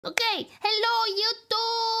Okay, hello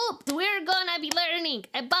YouTube! We're gonna be learning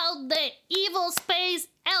about the evil space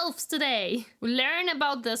elves today. We learn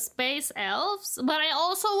about the space elves, but I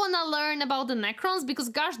also wanna learn about the Necrons because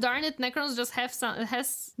gosh darn it, Necrons just have something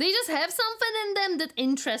in them that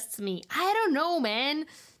interests me. I don't know, man.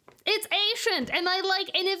 It's ancient, and I like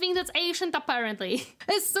anything that's ancient, apparently.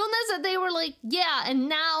 As soon as they were like, yeah, and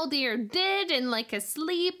now they're dead and like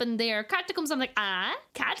asleep and they're catacombs, I'm like,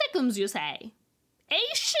 catacombs, you say?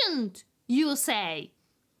 Ancient, you say?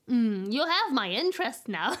 You have my interest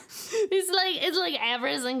now. It's like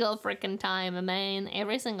every single freaking time, man.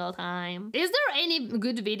 Every single time. Is there any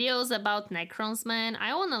good videos about Necrons, man?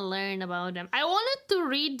 I want to learn about them. I wanted to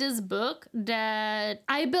read this book that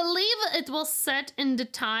I believe it was set in the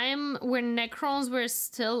time when Necrons were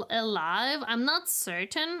still alive. I'm not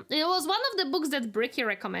certain. It was one of the books that Bricky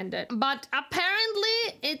recommended, but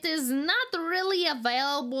apparently it is not really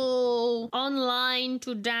available online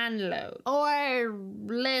to download or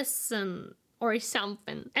listen or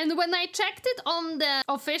something. And when I checked it on the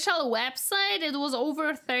official website, it was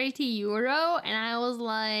over 30 euro, and I was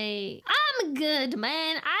like, I'm good,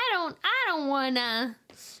 man. I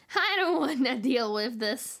don't wanna deal with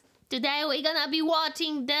this. Today we're gonna be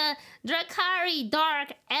watching the Drukhari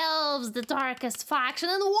Dark Elves, the darkest faction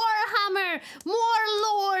in Warhammer. More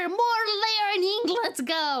lore, more learning. Let's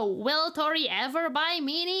go. Will Tori ever buy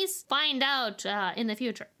minis? Find out in the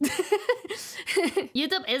future.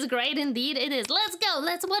 YouTube is great indeed. It is. Let's go.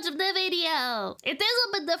 Let's watch the video. It is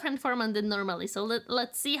a bit different format than normally, so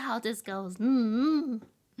let's see how this goes. The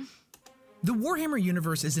Warhammer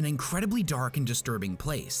universe is an incredibly dark and disturbing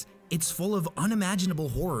place. It's full of unimaginable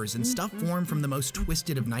horrors and stuff formed from the most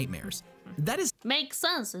twisted of nightmares. That is makes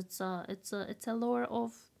sense. It's a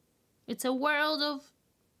world of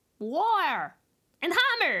war and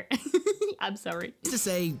hammer. I'm sorry. To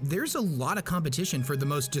say there's a lot of competition for the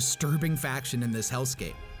most disturbing faction in this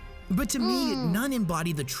hellscape. But to me, none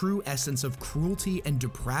embody the true essence of cruelty and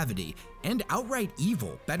depravity and outright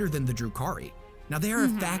evil better than the Drukhari. Now, they are a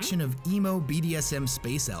faction of emo BDSM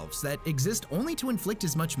space elves that exist only to inflict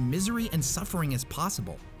as much misery and suffering as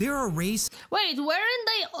possible. They are a race— Wait, weren't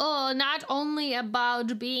they not only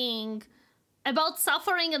about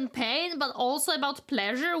suffering and pain, but also about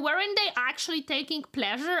pleasure? Weren't they actually taking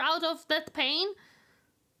pleasure out of that pain?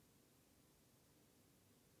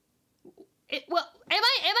 Well, am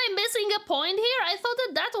I missing a point here? I thought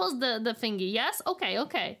that was the thingy. Yes?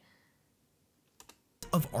 Okay.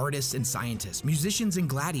 Of artists and scientists, musicians and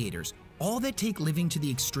gladiators, all that take living to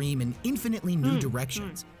the extreme in infinitely new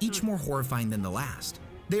directions, each more horrifying than the last.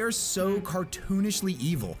 They are so cartoonishly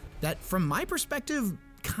evil that, from my perspective,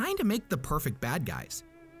 kinda make the perfect bad guys.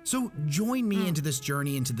 So join me into this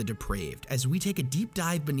journey into the depraved as we take a deep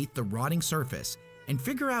dive beneath the rotting surface and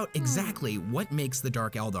figure out exactly what makes the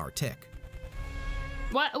Dark Eldar tick.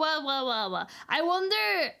 Well. I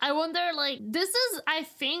wonder, like, this is, I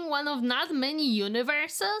think, one of not many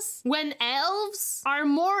universes when elves are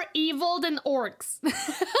more evil than orcs.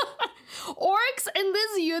 Orcs in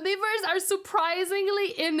this universe are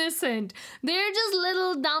surprisingly innocent. They're just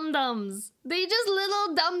little dum-dums. They just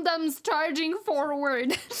little dum-dums charging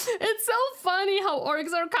forward. It's so funny how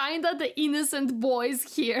orcs are kinda the innocent boys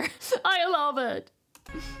here. I love it.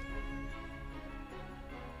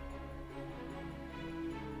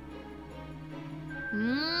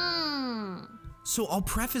 So I'll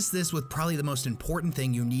preface this with probably the most important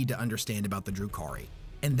thing you need to understand about the Drukhari,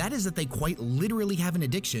 and that is that they quite literally have an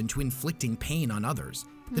addiction to inflicting pain on others.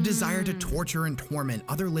 The desire to torture and torment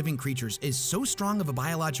other living creatures is so strong of a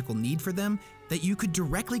biological need for them that you could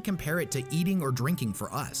directly compare it to eating or drinking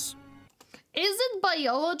for us. Is it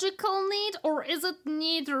biological need, or is it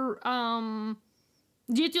need due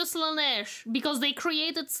to Slaanesh? Because they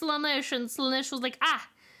created Slaanesh, and Slaanesh was like,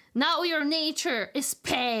 now your nature is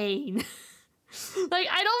pain. Like,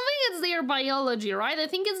 I don't think it's their biology, right? I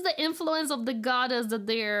think it's the influence of the goddess that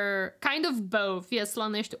they're kind of both. Yes,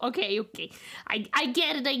 Slaanesh too. Okay. I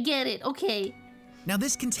get it, okay. Now,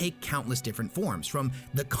 this can take countless different forms, from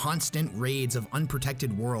the constant raids of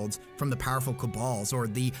unprotected worlds from the powerful Kabals, or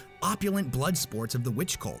the opulent blood sports of the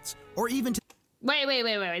Wytch Cults, or even to— Wait,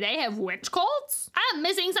 they have Wytch Cults? I'm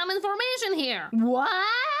missing some information here. What?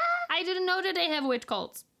 I didn't know that they have Wytch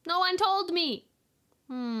Cults. No one told me.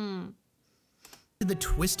 The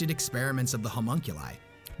twisted experiments of the Homunculi.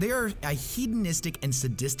 They are a hedonistic and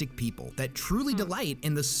sadistic people that truly delight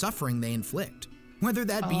in the suffering they inflict. Whether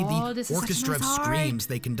that be the orchestra of screams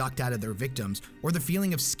they conduct out of their victims, or the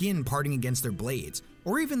feeling of skin parting against their blades,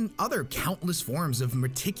 or even other countless forms of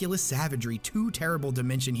meticulous savagery too terrible to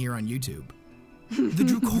mention here on YouTube. The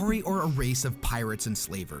Drukhari are a race of pirates and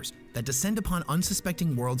slavers that descend upon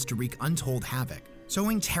unsuspecting worlds to wreak untold havoc,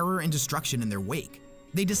 sowing terror and destruction in their wake.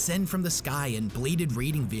 They descend from the sky in bladed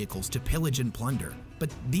raiding vehicles to pillage and plunder. But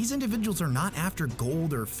these individuals are not after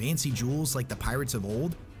gold or fancy jewels like the pirates of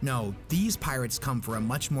old. No, these pirates come for a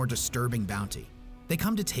much more disturbing bounty. They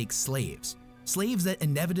come to take slaves. Slaves that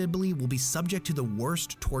inevitably will be subject to the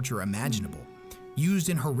worst torture imaginable, used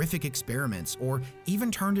in horrific experiments, or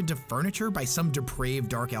even turned into furniture by some depraved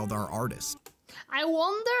Dark Eldar artist. I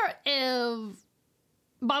wonder if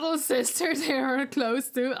Battle Sister they are close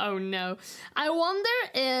to. Oh no. I wonder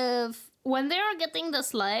if when they are getting the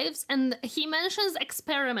slaves, and he mentions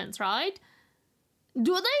experiments, right?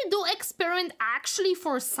 Do they do experiment actually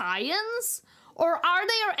for science? Or are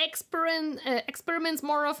their experiments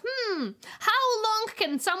more of, how long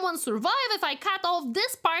can someone survive if I cut off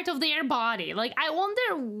this part of their body? Like, I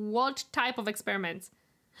wonder what type of experiments.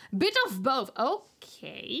 Bit of both,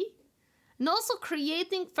 okay. And also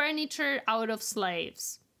creating furniture out of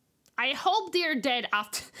slaves. I hope they're dead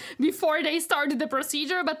before they started the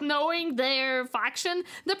procedure, but knowing their faction,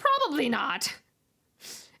 they're probably not.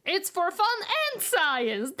 It's for fun and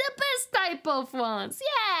science, the best type of ones.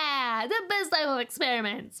 Yeah, the best type of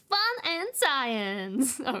experiments, fun and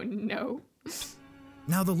science. Oh no.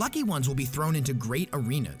 Now the lucky ones will be thrown into great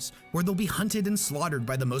arenas, where they'll be hunted and slaughtered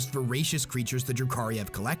by the most voracious creatures the Drukhari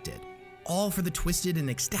have collected, all for the twisted and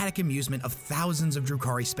ecstatic amusement of thousands of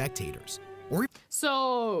Drukhari spectators.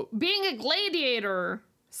 So, being a gladiator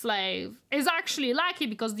slave is actually lucky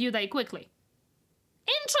because you die quickly.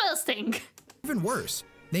 Interesting. Even worse,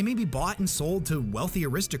 they may be bought and sold to wealthy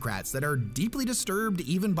aristocrats that are deeply disturbed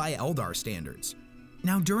even by Eldar standards.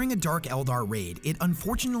 Now, during a Dark Eldar raid, it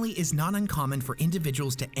unfortunately is not uncommon for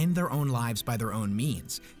individuals to end their own lives by their own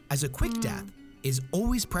means, as a quick death is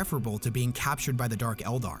always preferable to being captured by the Dark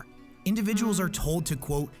Eldar. Individuals are told to,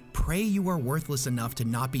 quote, pray you are worthless enough to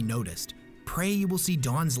not be noticed, pray you will see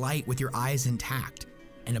dawn's light with your eyes intact,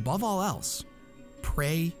 and above all else,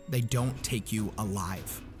 pray they don't take you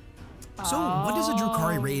alive. So what does a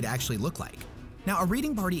Drukhari raid actually look like? Now, a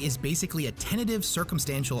raiding party is basically a tentative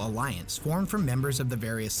circumstantial alliance formed from members of the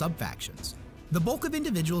various sub-factions. The bulk of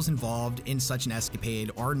individuals involved in such an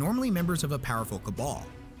escapade are normally members of a powerful cabal,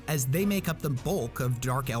 as they make up the bulk of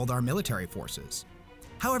Dark Eldar military forces.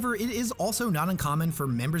 However, it is also not uncommon for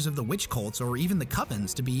members of the Wytch Cults or even the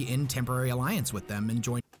Covens to be in temporary alliance with them and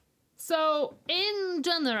join. So, in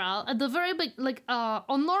general, at the very big,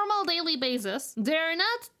 on normal daily basis, they're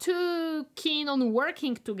not too keen on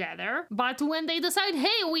working together, but when they decide,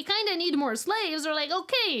 hey, we kind of need more slaves, they're like,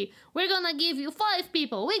 okay, we're gonna give you 5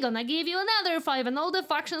 people, we're gonna give you another 5, and all the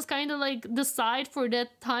factions kind of like decide for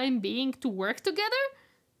that time being to work together?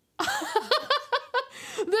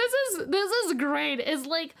 This is great. It's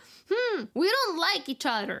like, we don't like each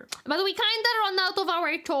other, but we kind of run out of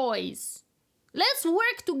our toys. Let's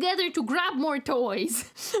work together to grab more toys.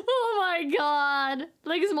 Oh my god.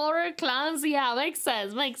 Like smaller clans? Yeah, makes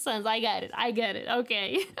sense. I get it.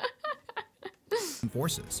 Okay.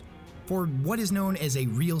 Forces for what is known as a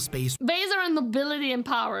real space. Based on nobility and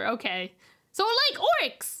power. Okay. So like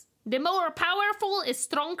orcs. The more powerful is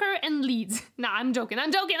stronger and leads. Nah, I'm joking. I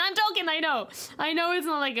know it's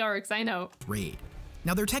not like orcs. I know. Raid.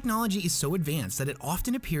 Now their technology is so advanced that it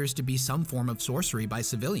often appears to be some form of sorcery by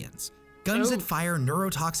civilians. Guns that fire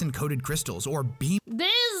neurotoxin-coated crystals or beam.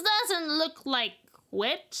 This doesn't look like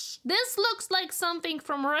Wytch. This looks like something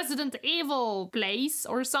from Resident Evil place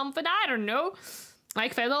or something. I don't know.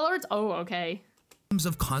 Like Feather Lords? Oh, okay.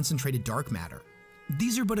 Of concentrated dark matter.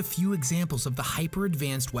 These are but a few examples of the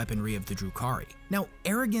hyper-advanced weaponry of the Drukhari. Now,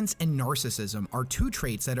 arrogance and narcissism are 2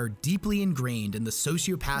 traits that are deeply ingrained in the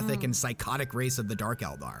sociopathic and psychotic race of the Dark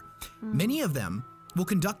Eldar. Many of them will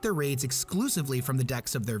conduct their raids exclusively from the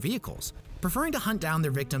decks of their vehicles, preferring to hunt down their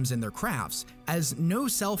victims in their crafts, as no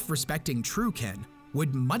self-respecting Truekin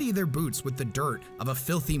would muddy their boots with the dirt of a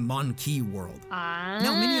filthy Monkey world.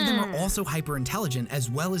 Now, many of them are also hyper-intelligent as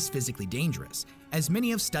well as physically dangerous, as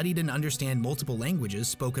many have studied and understand multiple languages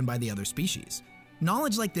spoken by the other species.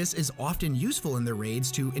 Knowledge like this is often useful in their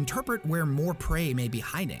raids to interpret where more prey may be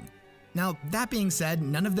hiding. Now, that being said,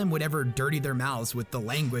 none of them would ever dirty their mouths with the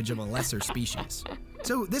language of a lesser species.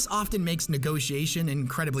 So this often makes negotiation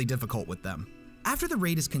incredibly difficult with them. After the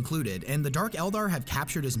raid is concluded and the Dark Eldar have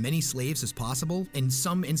captured as many slaves as possible, in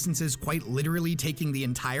some instances quite literally taking the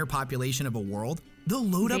entire population of a world, they'll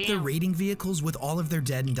load up their raiding vehicles with all of their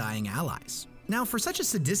dead and dying allies. Now, for such a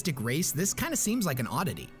sadistic race, this kind of seems like an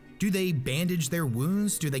oddity. Do they bandage their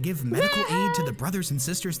wounds? Do they give medical aid to the brothers and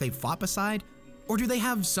sisters they fought beside? Or do they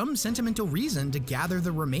have some sentimental reason to gather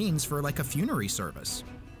the remains for like a funerary service?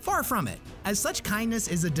 Far from it, as such kindness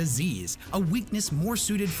is a disease, a weakness more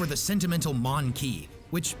suited for the sentimental Mon-Ki,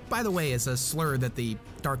 which, by the way, is a slur that the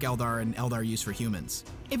Dark Eldar and Eldar use for humans.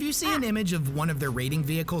 If you see an image of one of their raiding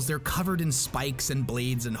vehicles, they're covered in spikes and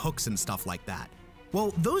blades and hooks and stuff like that.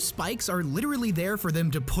 Well, those spikes are literally there for them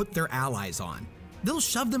to put their allies on. They'll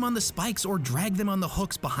shove them on the spikes or drag them on the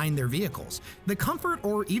hooks behind their vehicles. The comfort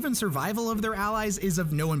or even survival of their allies is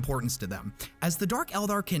of no importance to them, as the Dark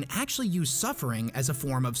Eldar can actually use suffering as a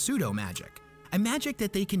form of pseudo-magic, a magic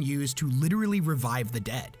that they can use to literally revive the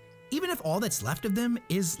dead, even if all that's left of them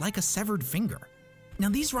is like a severed finger. Now,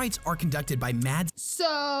 these rites are conducted by mad...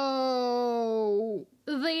 So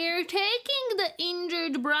they're taking the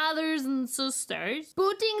injured brothers and sisters,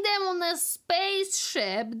 putting them on a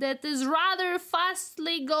spaceship that is rather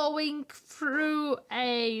fastly going through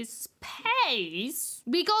a space,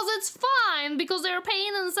 because it's fine, because their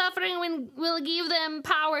pain and suffering will give them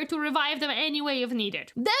power to revive them anyway if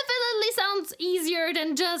needed. Definitely sounds easier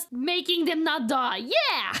than just making them not die.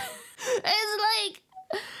 Yeah! It's like...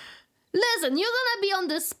 Listen, you're gonna be on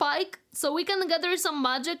this spike, so we can gather some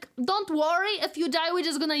magic. Don't worry, if you die, we're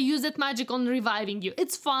just gonna use that magic on reviving you.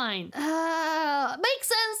 It's fine.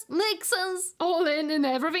 Makes sense. All in and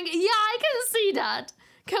everything. Yeah, I can see that.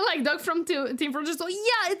 Kind of like Doug from Team Fortress. So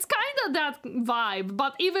yeah, it's kind of that vibe,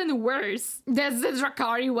 but even worse. That's the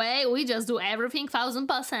Drukhari way. We just do everything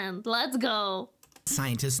 1000%. Let's go.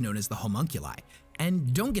 Scientists known as the Homunculi.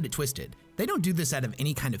 And don't get it twisted, they don't do this out of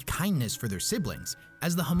any kind of kindness for their siblings,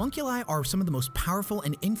 as the Homunculi are some of the most powerful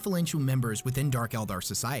and influential members within Dark Eldar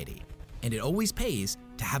society, and it always pays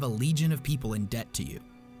to have a legion of people in debt to you.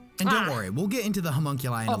 And don't worry, we'll get into the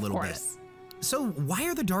Homunculi in a little bit. So why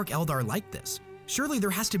are the Dark Eldar like this? Surely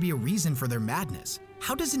there has to be a reason for their madness.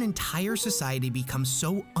 How does an entire society become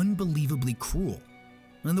so unbelievably cruel?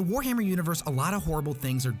 In the Warhammer universe, a lot of horrible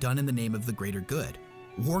things are done in the name of the greater good.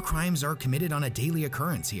 War crimes are committed on a daily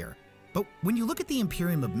occurrence here. But when you look at the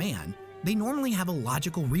Imperium of Man, they normally have a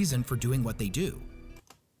logical reason for doing what they do.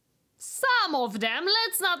 Some of them,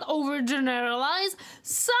 let's not overgeneralize,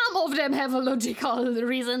 some of them have a logical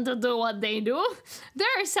reason to do what they do. There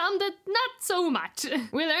are some that not so much.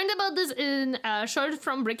 We learned about this in a short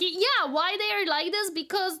from Bricky. Yeah, why they are like this?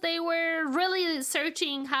 Because they were really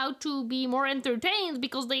searching how to be more entertained,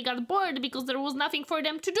 because they got bored, because there was nothing for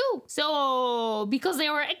them to do. So, because they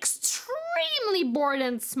were extremely bored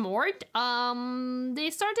and smart, they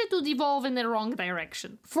started to devolve in the wrong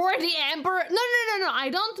direction. For the Emperor, no, I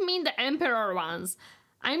don't mean the Emperor ones.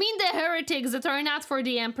 I mean the heretics that are not for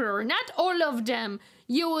the Emperor. Not all of them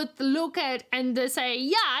you would look at and say,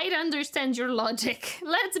 yeah, I understand your logic.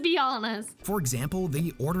 Let's be honest. For example,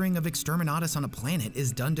 the ordering of exterminatus on a planet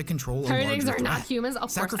is done to control a larger heretics are threat, not humans, of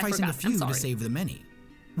sacrificing the few to save the many.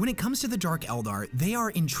 When it comes to the Dark Eldar, they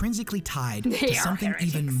are intrinsically tied to something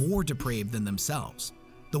even more depraved than themselves.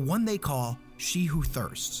 The one they call She Who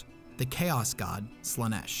Thirsts, the Chaos God,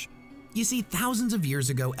 Slaanesh. You see, thousands of years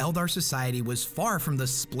ago, Eldar society was far from the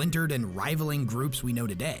splintered and rivaling groups we know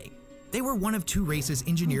today. They were one of two races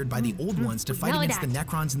engineered by the Old Ones to fight against the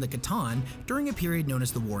Necrons and the Catan during a period known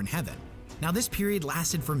as the War in Heaven. Now, this period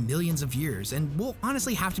lasted for millions of years, and will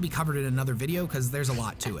honestly have to be covered in another video because there's a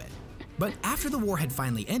lot to it. But after the war had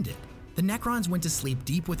finally ended, the Necrons went to sleep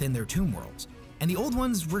deep within their tomb worlds, and the Old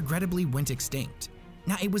Ones regrettably went extinct.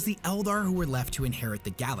 Now, it was the Eldar who were left to inherit the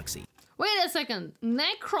galaxy. Wait a second,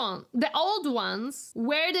 Necron, the Old Ones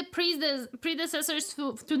were the predecessors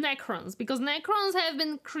to Necrons, because Necrons have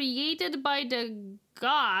been created by the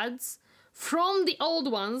gods from the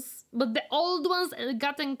Old Ones, but the Old Ones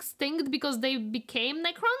got extinct because they became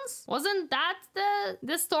Necrons? Wasn't that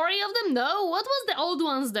the story of them? No, what was the Old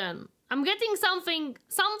Ones then? I'm getting something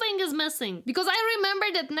is missing, because I remember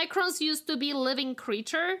that Necrons used to be living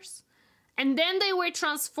creatures, and then they were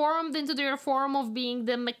transformed into their form of being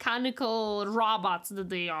the mechanical robots that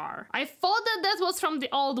they are. I thought that was from the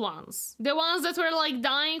Old Ones. The ones that were like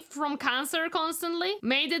dying from cancer constantly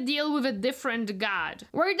made a deal with a different god.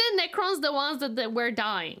 Were the Necrons the ones that were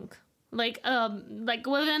dying? Like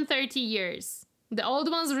within 30 years. The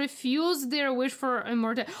Old Ones refused their wish for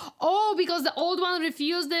immortality. Oh, because the Old Ones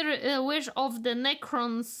refused their wish of the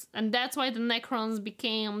Necrons, and that's why the Necrons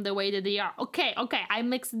became the way that they are. Okay, I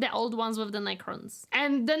mixed the Old Ones with the Necrons.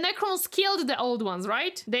 And the Necrons killed the Old Ones,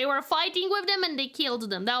 right? They were fighting with them and they killed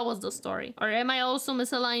them. That was the story. Or am I also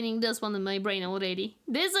misaligning this one in my brain already?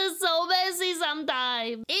 This is so messy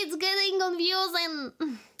sometimes. It's getting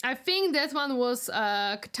confusing. I think that one was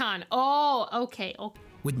Catan. Oh, okay.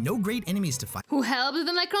 With no great enemies to fight. Who helped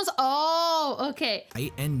the Necrons? Oh, okay.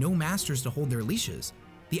 And no masters to hold their leashes,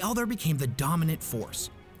 the Eldar became the dominant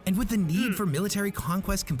force. And with the need for military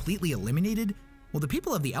conquest completely eliminated, Well, the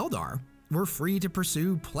people of the Eldar were free to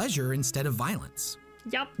pursue pleasure instead of violence.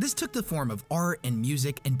 Yep. This took the form of art and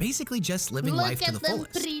music and basically just living life to the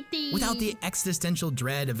fullest. Without the existential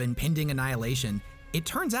dread of impending annihilation, it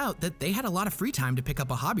turns out that they had a lot of free time to pick up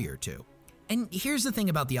a hobby or two. And here's the thing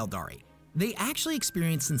about the Eldari. They actually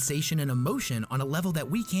experience sensation and emotion on a level that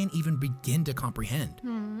we can't even begin to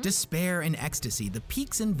comprehend. Despair and ecstasy, the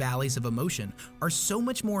peaks and valleys of emotion, are so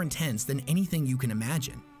much more intense than anything you can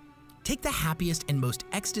imagine. Take the happiest and most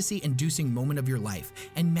ecstasy-inducing moment of your life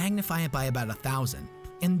and magnify it by about 1,000,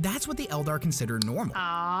 and that's what the Eldar consider normal.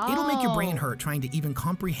 It'll make your brain hurt trying to even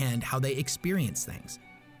comprehend how they experience things.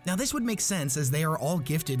 Now, this would make sense as they are all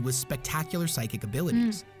gifted with spectacular psychic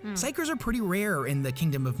abilities. Psykers are pretty rare in the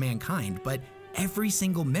kingdom of mankind, but every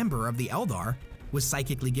single member of the Eldar was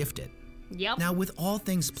psychically gifted. Yep. Now, with all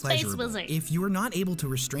things pleasurable, if you are not able to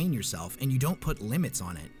restrain yourself and you don't put limits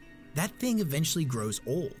on it, that thing eventually grows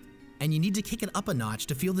old, and you need to kick it up a notch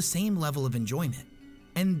to feel the same level of enjoyment.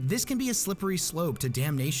 And this can be a slippery slope to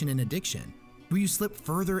damnation and addiction, where you slip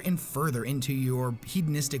further and further into your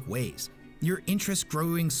hedonistic ways, your interest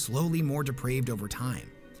growing slowly more depraved over time.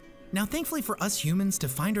 Now, thankfully for us humans to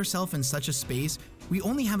find ourselves in such a space, we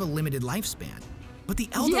only have a limited lifespan. But the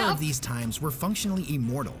Eldar of these times were functionally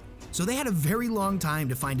immortal, so they had a very long time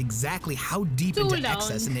to find exactly how deep into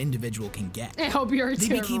excess an individual can get. I hope you're They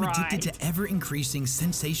became addicted to ever-increasing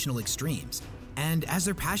sensational extremes, and as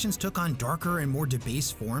their passions took on darker and more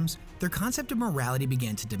debased forms, their concept of morality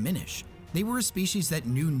began to diminish. They were a species that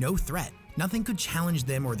knew no threat. Nothing could challenge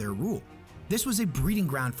them or their rule. This was a breeding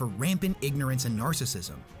ground for rampant ignorance and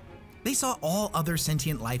narcissism. They saw all other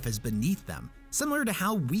sentient life as beneath them, similar to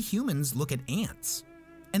how we humans look at ants.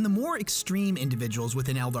 And the more extreme individuals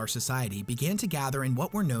within Eldar society began to gather in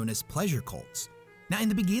what were known as pleasure cults. Now, in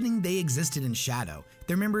the beginning, they existed in shadow,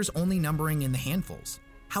 their members only numbering in the handfuls.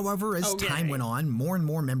 However, as time went on, more and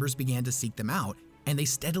more members began to seek them out, and they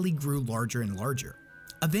steadily grew larger and larger.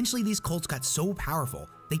 Eventually, these cults got so powerful,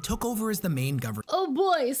 they took over as the main government. Oh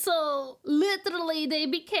boy, so literally they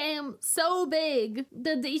became so big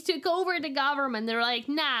that they took over the government. They're like,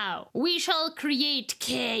 now we shall create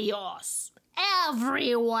chaos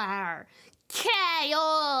everywhere.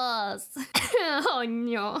 Chaos! Oh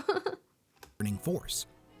no. Force.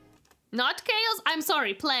 Not chaos, I'm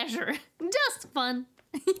sorry, pleasure. Just fun.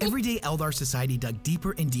 Everyday Eldar society dug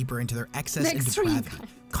deeper and deeper into their excess and depravity,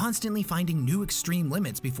 constantly finding new extreme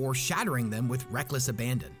limits before shattering them with reckless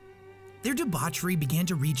abandon. Their debauchery began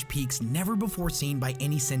to reach peaks never before seen by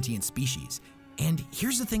any sentient species. And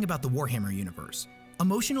here's the thing about the Warhammer universe.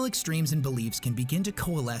 Emotional extremes and beliefs can begin to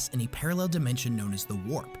coalesce in a parallel dimension known as the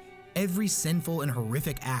Warp. Every sinful and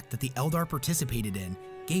horrific act that the Eldar participated in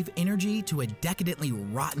gave energy to a decadently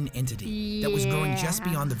rotten entity that was growing just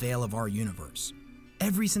beyond the veil of our universe.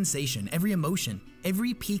 Every sensation, every emotion,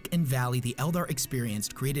 every peak and valley the Eldar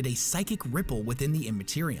experienced created a psychic ripple within the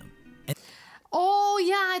Immaterium. Oh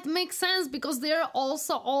yeah, it makes sense because they're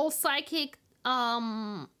also all psychic.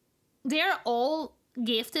 They're all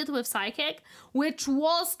gifted with psychic, which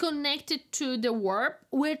was connected to the warp,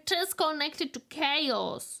 which is connected to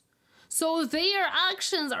chaos. So their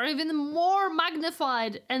actions are even more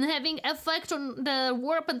magnified and having effect on the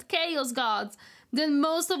warp and chaos gods than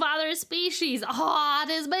most of other species. Ah,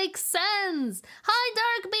 this makes sense. Hi,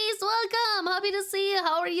 Dark Beast, welcome. Happy to see you.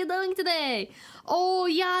 How are you doing today? Oh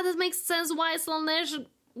yeah, that makes sense why Slaanesh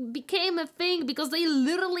became a thing, because they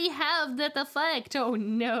literally have that effect. Oh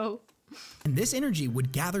no. And this energy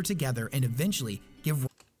would gather together and eventually give...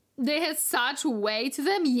 They had such weight to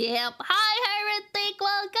them. Yep. Hi, Heretic,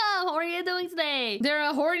 welcome. How are you doing today? Their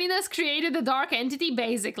horniness created a dark entity,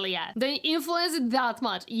 basically, yeah. They influenced it that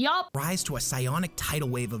much. Yup. Rise to a psionic tidal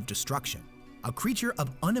wave of destruction. A creature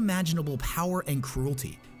of unimaginable power and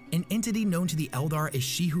cruelty. An entity known to the Eldar as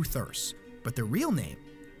She Who Thirsts. But their real name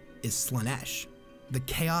is Slaanesh, the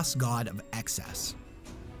chaos god of excess.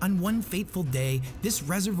 On one fateful day, this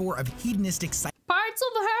reservoir of hedonistic... Parts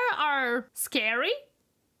of her are scary.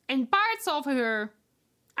 And parts of her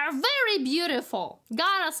are very beautiful.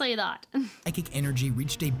 Gotta say that. Psychic energy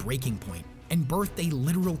reached a breaking point and birthed a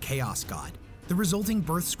literal chaos god. The resulting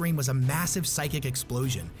birth scream was a massive psychic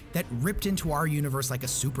explosion that ripped into our universe like a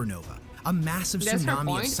supernova. A massive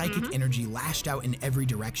tsunami of psychic energy lashed out in every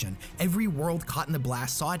direction. Every world caught in the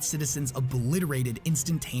blast saw its citizens obliterated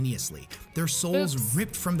instantaneously, their souls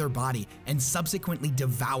ripped from their body and subsequently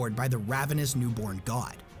devoured by the ravenous newborn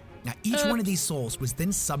god. Now, each one of these souls was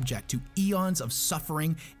then subject to eons of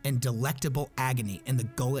suffering and delectable agony in the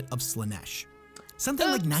gullet of Slaanesh.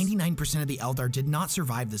 Something like 99% of the Eldar did not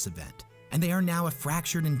survive this event, and they are now a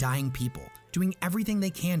fractured and dying people, doing everything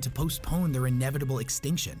they can to postpone their inevitable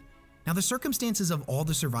extinction. Now, Now, the circumstances of all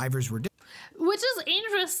the survivors were Which is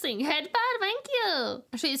interesting. Headpad, thank you.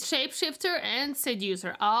 She's shapeshifter and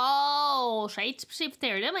seducer. Oh,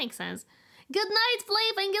 shapeshifter, that makes sense. Good night,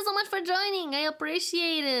 Flay. Thank you so much for joining. I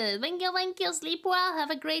appreciate it. Thank you. Sleep well.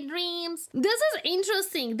 Have a great dreams. This is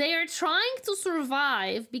interesting. They are trying to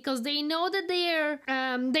survive because they know that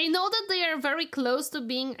they are very close to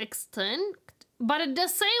being extinct. But at the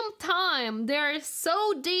same time, they are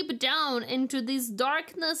so deep down into this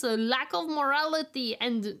darkness, a lack of morality,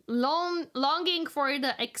 and longing for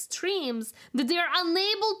the extremes that they are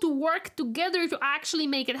unable to work together to actually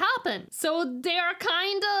make it happen. So they are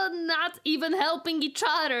kinda not even helping each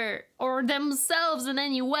other or themselves in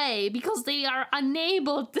any way because they are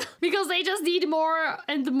unable to, because they just need more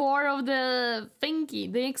and more of the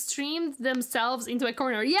thingy. They extremed themselves into a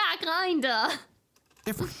corner. Yeah, kinda.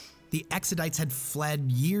 different. The Exodites had fled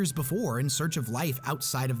years before in search of life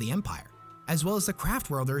outside of the Empire, as well as the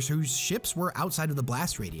Craftworlders whose ships were outside of the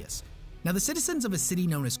blast radius. Now, the citizens of a city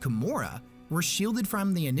known as Cumorah were shielded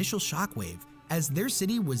from the initial shockwave, as their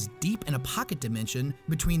city was deep in a pocket dimension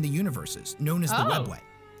between the universes, known as the Webway,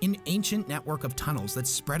 an ancient network of tunnels that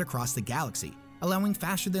spread across the galaxy, allowing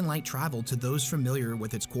faster-than-light travel to those familiar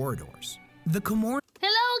with its corridors. The Cumorah.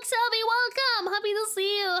 Hello, Xelby, welcome! Happy to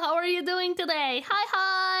see you! How are you doing today?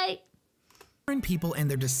 Hi! People and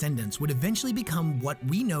their descendants would eventually become what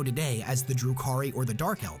we know today as the Drukhari or the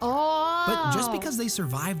Dark Eldar. Oh. But just because they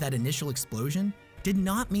survived that initial explosion did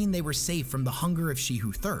not mean they were safe from the hunger of she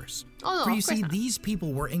who thirsts. Oh, no, For you see, these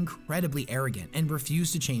people were incredibly arrogant and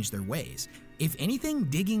refused to change their ways, if anything,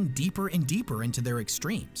 digging deeper and deeper into their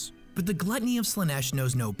extremes. But the gluttony of Slaanesh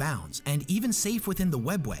knows no bounds, and even safe within the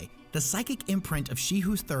Webway, the psychic imprint of she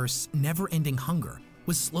who thirsts' never-ending hunger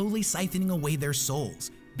was slowly siphoning away their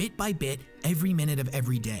souls, bit by bit, every minute of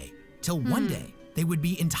every day, till one day they would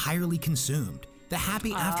be entirely consumed. The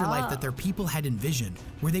happy afterlife that their people had envisioned,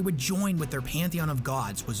 where they would join with their pantheon of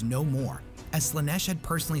gods, was no more, as Slaanesh had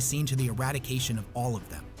personally seen to the eradication of all of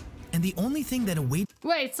them. And the only thing that awaited—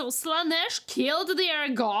 Wait, so Slaanesh killed their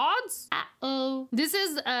gods? Uh-oh. This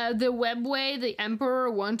is the Webway the Emperor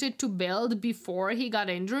wanted to build before he got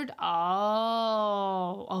injured?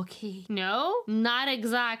 Oh, okay. No? Not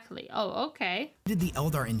exactly. Oh, okay. the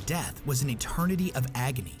Eldar in death was an eternity of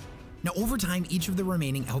agony. Now, over time, each of the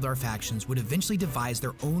remaining Eldar factions would eventually devise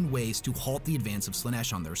their own ways to halt the advance of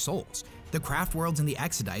Slaanesh on their souls. The Craftworlds and the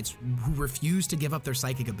Exodites, who refused to give up their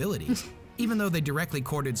psychic abilities, even though they directly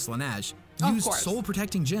courted Slaanesh, used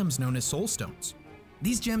soul-protecting gems known as soul stones.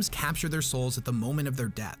 These gems capture their souls at the moment of their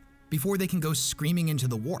death, before they can go screaming into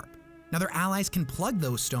the warp. Now, their allies can plug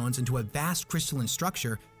those stones into a vast crystalline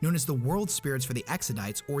structure known as the World Spirits for the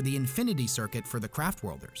Exodites or the Infinity Circuit for the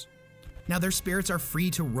Craftworlders. Now, their spirits are free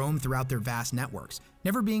to roam throughout their vast networks,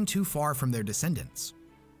 never being too far from their descendants.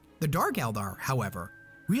 The Dark Eldar, however,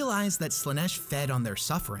 realized that Slaanesh fed on their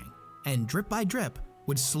suffering, and drip by drip,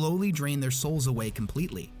 would slowly drain their souls away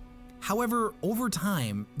completely. However, over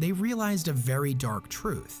time, they realized a very dark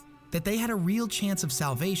truth, that they had a real chance of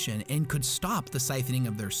salvation and could stop the siphoning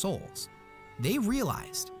of their souls. They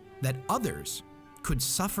realized that others could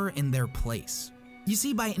suffer in their place. You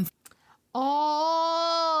see,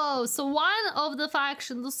 Oh, so one of the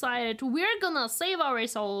factions decided we're gonna save our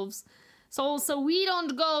souls, so we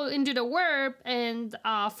don't go into the warp and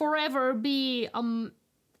forever be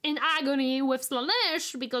in agony with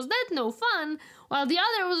Slaanesh, because that's no fun. While the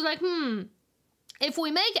other was like, if we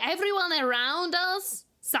make everyone around us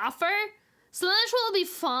suffer, Slaanesh will be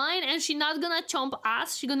fine, and she's not gonna chomp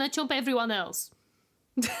us, she's gonna chomp everyone else.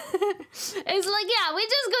 It's like, yeah,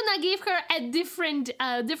 we're just gonna give her a different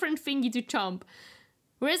thingy to chomp.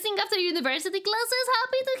 Resting after university classes?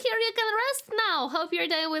 Happy to hear you can rest now. Hope your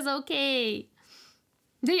day was okay.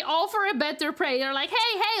 They offer a better prey. They're like,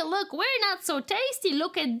 hey, look, we're not so tasty.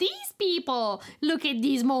 Look at these people. Look at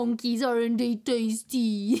these monkeys. Aren't they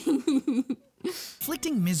tasty?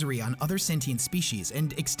 inflicting misery on other sentient species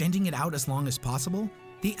and extending it out as long as possible,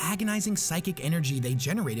 the agonizing psychic energy they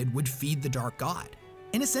generated would feed the Dark God.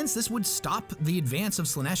 In a sense, this would stop the advance of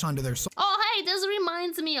Slaanesh onto their souls. Oh, hey, this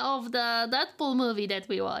reminds me of the Deadpool movie that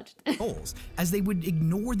we watched. As they would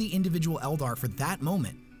ignore the individual Eldar for that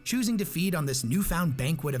moment, choosing to feed on this newfound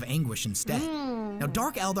banquet of anguish instead. Now,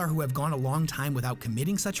 Dark Eldar who have gone a long time without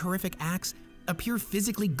committing such horrific acts appear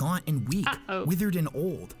physically gaunt and weak, withered and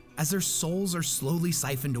old, as their souls are slowly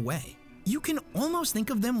siphoned away. You can almost think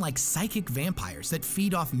of them like psychic vampires that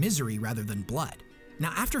feed off misery rather than blood.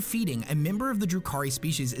 Now, after feeding, a member of the Drukhari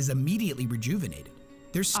species is immediately rejuvenated.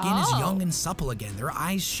 Their skin is young and supple again, their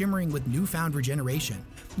eyes shimmering with newfound regeneration.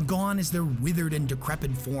 Gone is their withered and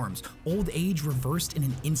decrepit forms, old age reversed in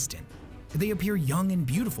an instant. They appear young and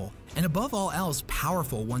beautiful, and above all else,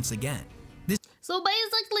 powerful once again. So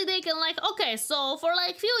basically they can like, okay, so for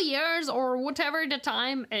like few years or whatever the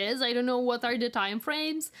time is, I don't know what are the time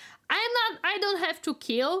frames, I don't have to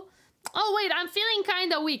kill. Oh wait, I'm feeling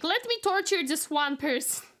kind of weak. Let me torture just one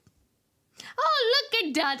person. Oh, look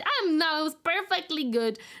at that. I'm now perfectly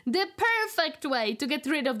good. The perfect way to get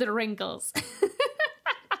rid of the wrinkles.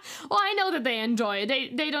 Well, I know that they enjoy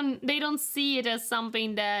it. They don't see it as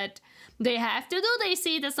something that they have to do. They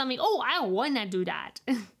see it as something, oh, I want to do that.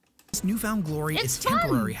 This newfound glory is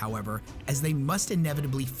temporary, however, as they must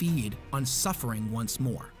inevitably feed on suffering once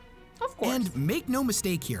more. Of course. And make no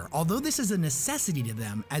mistake here, although this is a necessity to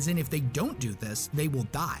them, as in if they don't do this, they will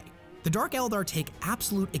die, the Dark Eldar take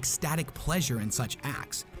absolute ecstatic pleasure in such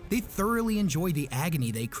acts. They thoroughly enjoy the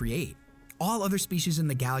agony they create. All other species in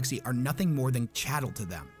the galaxy are nothing more than chattel to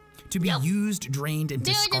them, to be used, drained, and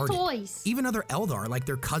discarded. They're the toys. Even other Eldar, like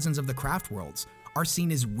their cousins of the craft worlds, are seen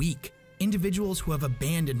as weak, individuals who have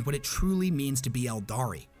abandoned what it truly means to be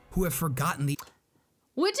Eldari, who have forgotten the—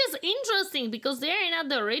 Which is interesting because they're not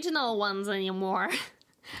the original ones anymore.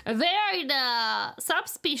 They're the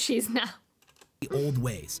subspecies now. old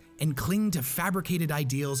ways and cling to fabricated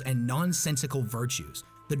ideals and nonsensical virtues.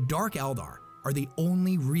 The Dark Eldar are the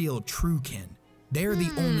only real true kin. They're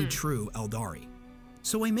the only true Eldari.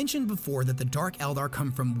 So I mentioned before that the Dark Eldar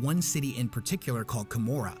come from one city in particular called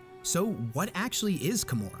Camorra. So what actually is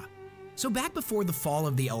Camorra? So back before the fall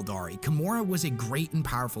of the Eldari, Camorra was a great and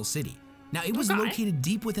powerful city. Now it was located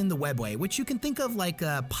deep within the webway, which you can think of like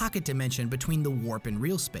a pocket dimension between the warp and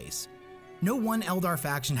real space. No one Eldar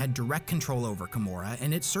faction had direct control over Camorra,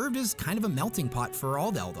 and it served as kind of a melting pot for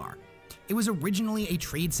all the Eldar. It was originally a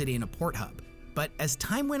trade city and a port hub, but as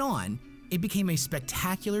time went on, it became a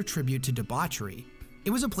spectacular tribute to debauchery. It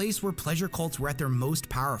was a place where pleasure cults were at their most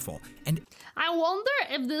powerful, and I wonder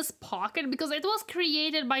if this pocket, because it was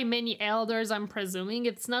created by many elders, I'm presuming,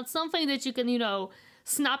 it's not something that you can, you know,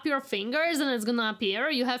 snap your fingers and it's gonna appear.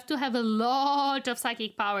 You have to have a lot of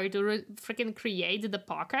psychic power to freaking create the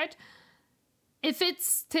pocket. If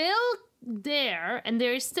it's still there and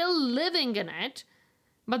they're still living in it,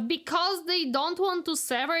 but because they don't want to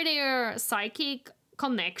sever their psychic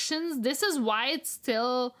connections, this is why it's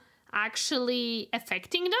still actually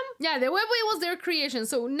affecting them. Yeah, the webway was their creation,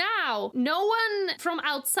 so now no one from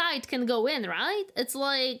outside can go in, right? It's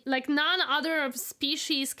like none other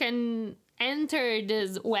species can enter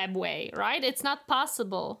this webway, right? It's not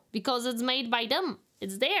possible because it's made by them.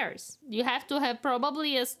 It's theirs. You have to have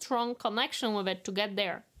probably a strong connection with it to get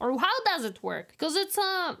there. Or how does it work? Because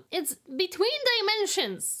it's between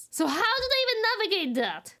dimensions. So how do they even navigate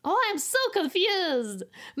that? Oh, I'm so confused.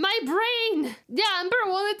 My brain. Yeah, Emperor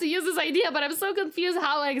wanted to use this idea, but I'm so confused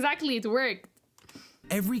how exactly it worked.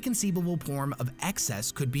 Every conceivable form of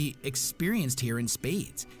excess could be experienced here in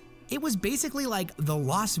spades. It was basically like the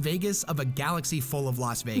Las Vegas of a galaxy full of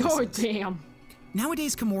Las Vegas. Oh, damn.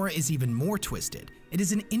 Nowadays, Camorra is even more twisted. It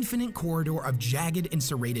is an infinite corridor of jagged and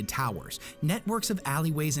serrated towers, networks of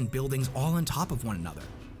alleyways and buildings all on top of one another.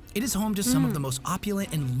 It is home to some of the most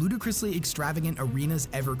opulent and ludicrously extravagant arenas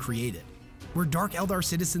ever created, where Dark Eldar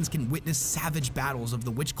citizens can witness savage battles of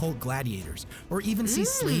the Wytch Cult gladiators, or even see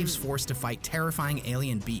slaves forced to fight terrifying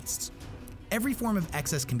alien beasts. Every form of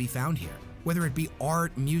excess can be found here, whether it be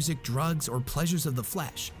art, music, drugs, or pleasures of the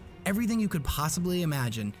flesh. Everything you could possibly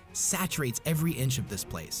imagine saturates every inch of this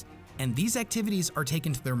place, and these activities are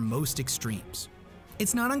taken to their most extremes.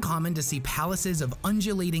 It's not uncommon to see palaces of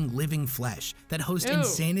undulating living flesh that host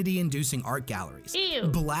insanity-inducing art galleries,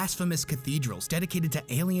 blasphemous cathedrals dedicated to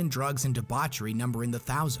alien drugs and debauchery number in the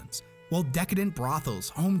thousands, while decadent brothels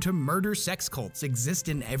home to murder sex cults exist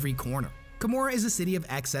in every corner. Camorra is a city of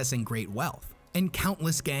excess and great wealth, and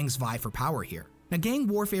countless gangs vie for power here. Now, gang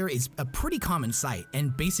warfare is a pretty common sight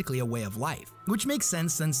and basically a way of life, which makes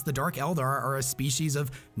sense since the Dark Eldar are a species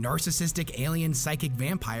of narcissistic alien psychic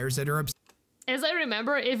vampires that are As I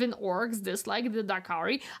remember, even orcs dislike the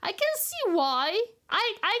Drukhari. I can see why.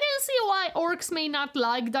 I can see why orcs may not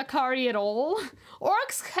like Drukhari at all.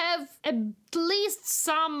 Orcs have at least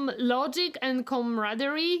some logic and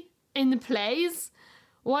camaraderie in place,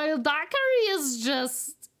 while Drukhari is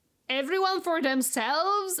just everyone for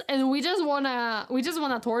themselves, and we just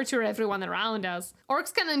wanna torture everyone around us.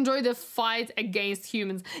 Orcs can enjoy the fight against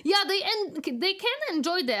humans. Yeah, they can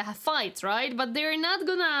enjoy the fights, right? But they're not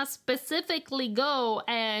gonna specifically go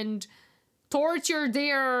and torture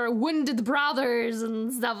their wounded brothers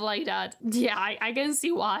and stuff like that. Yeah, I can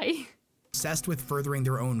see why. Obsessed with furthering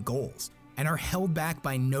their own goals and are held back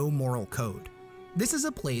by no moral code. This is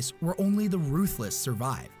a place where only the ruthless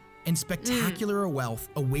survive, and spectacular wealth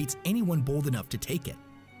awaits anyone bold enough to take it.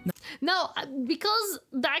 Now, because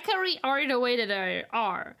Drukhari are the way that they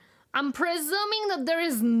are, I'm presuming that there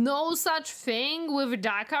is no such thing with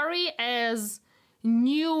Drukhari as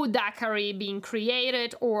new Drukhari being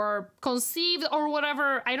created or conceived or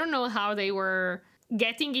whatever. I don't know how they were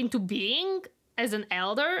getting into being as an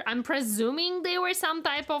elder. I'm presuming they were some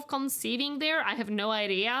type of conceiving there. I have no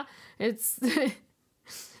idea. It's...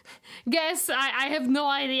 Guess I have no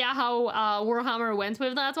idea how Warhammer went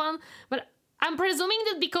with that one. But I'm presuming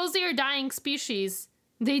that because they are dying species,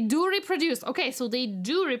 they do reproduce. Okay, so they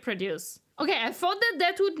do reproduce. Okay, I thought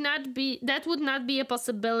that would not be a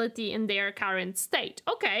possibility in their current state.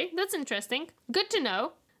 Okay, that's interesting. Good to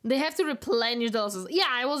know. They have to replenish those. Yeah,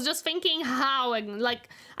 I was just thinking how, like,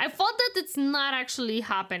 I thought that it's not actually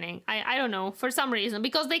happening. I don't know, for some reason.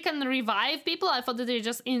 Because they can revive people, I thought that they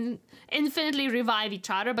just infinitely revive each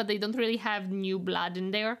other, but they don't really have new blood in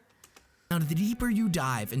there. Now, the deeper you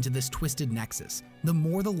dive into this twisted nexus, the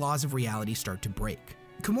more the laws of reality start to break.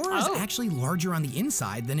 Komorra is actually larger on the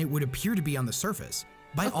inside than it would appear to be on the surface.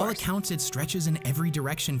 By all accounts, it stretches in every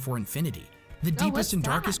direction for infinity. The deepest and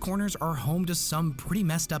darkest corners are home to some pretty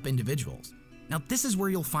messed up individuals. Now, this is where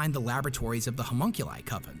you'll find the laboratories of the Homunculi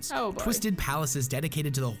Covens, twisted palaces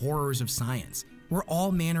dedicated to the horrors of science, where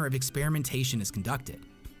all manner of experimentation is conducted.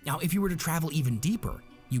 Now, if you were to travel even deeper,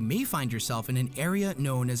 you may find yourself in an area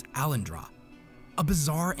known as Alandra, a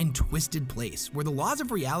bizarre and twisted place where the laws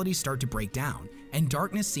of reality start to break down and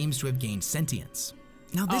darkness seems to have gained sentience.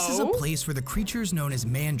 Now, this is a place where the creatures known as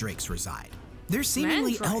mandrakes reside. They're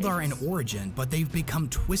seemingly Eldar in origin, but they've become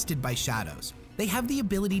twisted by shadows. They have the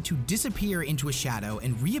ability to disappear into a shadow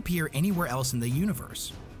and reappear anywhere else in the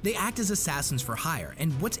universe. They act as assassins for hire,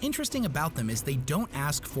 and what's interesting about them is they don't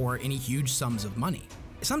ask for any huge sums of money.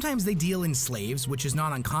 Sometimes they deal in slaves, which is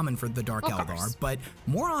not uncommon for the Dark Eldar, but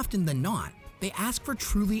more often than not, they ask for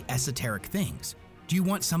truly esoteric things. Do you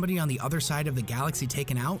want somebody on the other side of the galaxy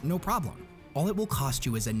taken out? No problem. All it will cost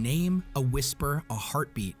you is a name, a whisper, a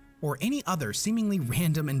heartbeat, or any other seemingly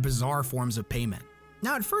random and bizarre forms of payment.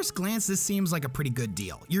 Now, at first glance, this seems like a pretty good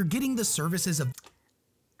deal. You're getting the services of...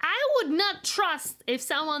 I would not trust if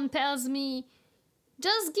someone tells me,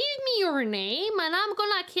 just give me your name and I'm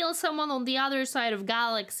gonna kill someone on the other side of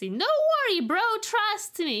galaxy. No worry, bro,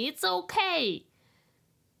 trust me, it's okay.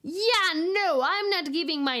 Yeah, no, I'm not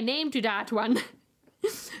giving my name to that one.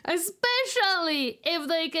 Especially if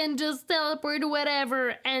they can just teleport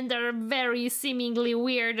whatever and they're very seemingly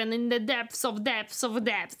weird and in the depths of depths of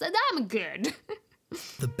depths. And I'm good.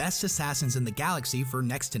 The best assassins in the galaxy for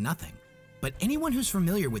next to nothing. But anyone who's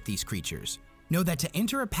familiar with these creatures know that to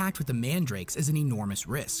enter a pact with the mandrakes is an enormous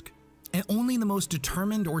risk. And only the most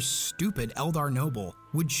determined or stupid Eldar noble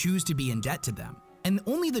would choose to be in debt to them. And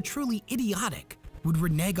only the truly idiotic would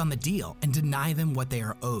renege on the deal and deny them what they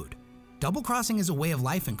are owed. Double-crossing is a way of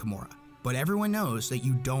life in Komorra, but everyone knows that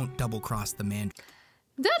you don't double-cross the mandrakes.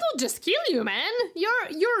 That will just kill you, man.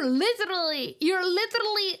 You're literally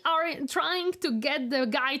are trying to get the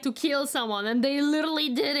guy to kill someone and they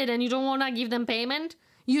literally did it and you don't want to give them payment?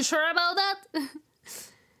 You sure about that?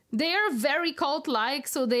 They are very cult-like,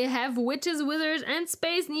 so they have witches, wizards, and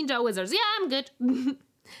space ninja wizards. Yeah, I'm good. Hello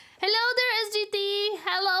there, SGT.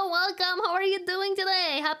 Hello, welcome. How are you doing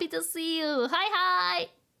today? Happy to see you. Hi.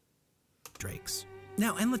 Drakes.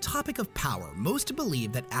 Now, on the topic of power, most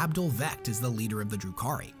believe that Abdul Vekt is the leader of the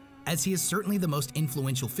Drukhari, as he is certainly the most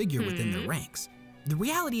influential figure within their ranks. The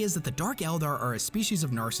reality is that the Dark Eldar are a species of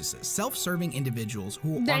narcissists, self-serving individuals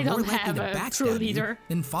who are more likely to backstab you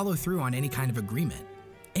than follow through on any kind of agreement.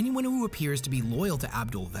 Anyone who appears to be loyal to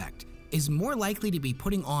Abdul Vekt is more likely to be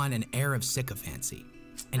putting on an air of sycophancy,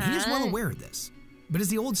 and he is well aware of this. But as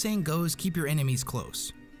the old saying goes, keep your enemies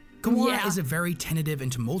close. Komorra is a very tentative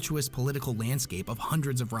and tumultuous political landscape of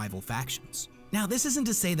hundreds of rival factions. Now, this isn't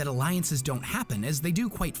to say that alliances don't happen, as they do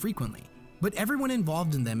quite frequently, but everyone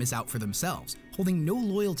involved in them is out for themselves, holding no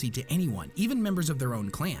loyalty to anyone, even members of their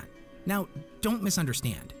own clan. Now, don't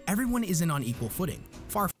misunderstand, everyone isn't on equal footing,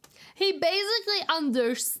 far from. He basically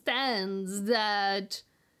understands that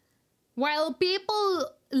while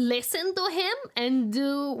people listen to him and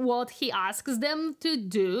do what he asks them to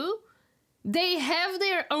do, they have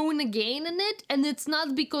their own gain in it, and it's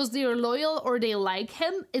not because they're loyal or they like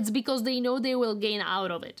him, it's because they know they will gain out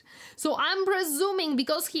of it. So I'm presuming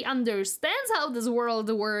because he understands how this world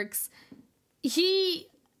works, he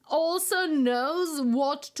also knows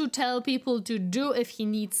what to tell people to do if he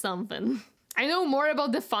needs something. I know more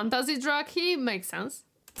about the fantasy Drukhari, makes sense.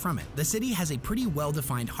 From it, the city has a pretty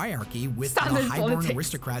well-defined hierarchy with the highborn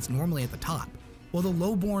aristocrats normally at the top, while the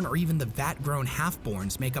lowborn or even the vat-grown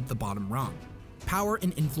half-borns make up the bottom rung. Power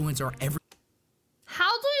and influence are every— How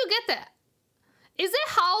do you get that? Is it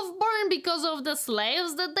half-born because of the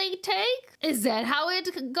slaves that they take? Is that how it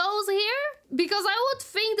goes here? Because I would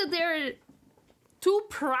think that they're too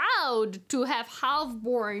proud to have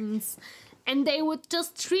half-borns and they would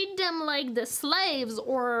just treat them like the slaves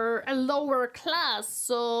or a lower class.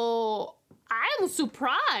 So I'm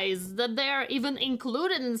surprised that they're even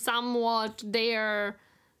included in somewhat their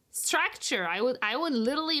structure. I would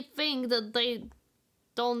literally think that they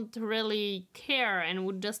don't really care and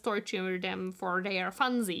would just torture them for their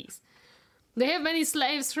funsies. They have many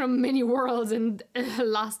slaves from many worlds and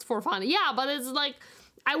lust for fun. Yeah, but it's like,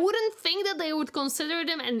 I wouldn't think that they would consider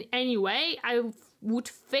them in any way. I would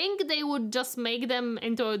think they would just make them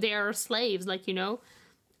into their slaves, like, you know.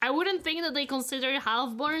 I wouldn't think that they consider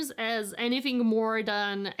half-borns as anything more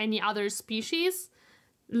than any other species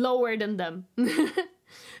lower than them.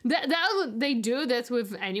 They do that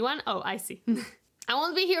with anyone. Oh, I see. I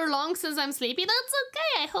won't be here long since I'm sleepy. That's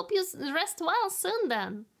okay. I hope you rest well soon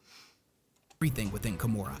then. Everything within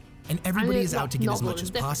Camorra, and everybody is out to get as much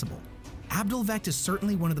as possible. Abdulvect is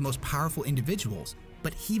certainly one of the most powerful individuals,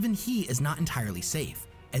 but even he is not entirely safe,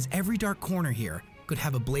 as every dark corner here could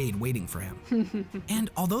have a blade waiting for him. And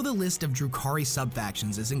although the list of Drukhari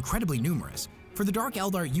sub-factions is incredibly numerous, for the Dark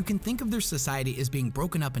Eldar you can think of their society as being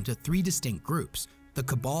broken up into 3 distinct groups: the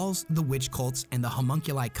Kabals, the Wytch Cults, and the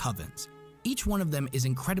Homunculi Covens. Each one of them is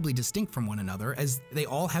incredibly distinct from one another, as they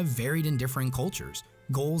all have varied and differing cultures,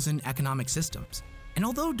 goals, and economic systems. And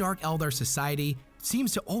although Dark Eldar society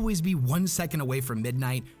seems to always be 1 second away from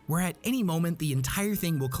midnight, where at any moment the entire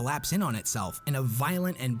thing will collapse in on itself in a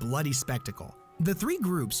violent and bloody spectacle, the 3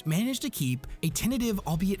 groups manage to keep a tentative,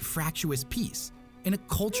 albeit fractious peace. In a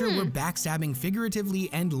culture where backstabbing figuratively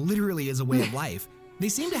and literally is a way of life, they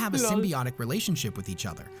seem to have a symbiotic relationship with each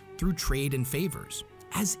other through trade and favors,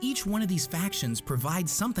 as each one of these factions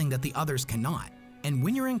provides something that the others cannot. And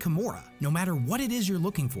when you're in Camorra, no matter what it is you're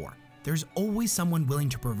looking for, there's always someone willing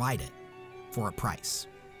to provide it for a price.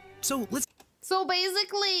 So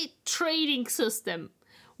basically, trading system.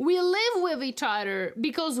 We live with each other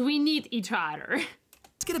because we need each other.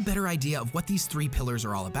 Let's get a better idea of what these 3 pillars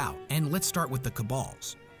are all about, and let's start with the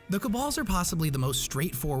Kabals. The Kabals are possibly the most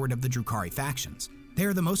straightforward of the Drukhari factions. They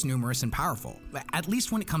are the most numerous and powerful, at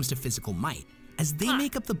least when it comes to physical might, as they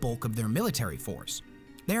make up the bulk of their military force.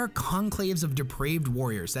 They are conclaves of depraved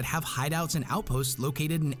warriors that have hideouts and outposts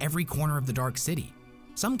located in every corner of the Dark City.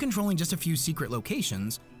 Some controlling just a few secret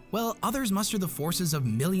locations, while others muster the forces of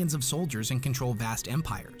millions of soldiers and control vast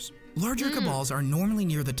empires. Larger Kabals are normally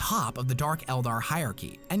near the top of the Dark Eldar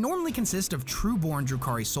hierarchy, and normally consist of true-born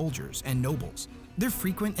Drukhari soldiers and nobles. Their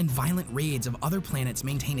frequent and violent raids of other planets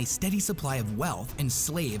maintain a steady supply of wealth and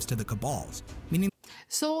slaves to the Kabals, meaning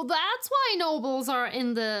so that's why nobles are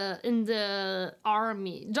in the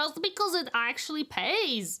army, just because it actually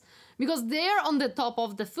pays. Because they're on the top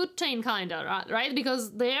of the food chain, kinda, right?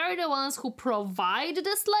 Because they're the ones who provide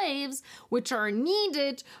the slaves, which are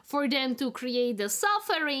needed for them to create the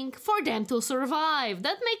suffering, for them to survive.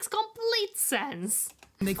 That makes complete sense.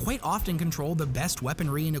 they quite often control the best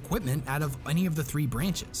weaponry and equipment out of any of the 3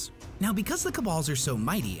 branches. Now, because the Kabals are so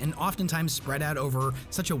mighty and oftentimes spread out over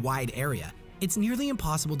such a wide area, it's nearly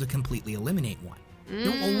impossible to completely eliminate one.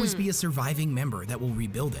 There'll always be a surviving member that will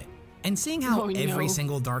rebuild it. And seeing how every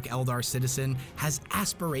single Dark Eldar citizen has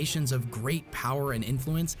aspirations of great power and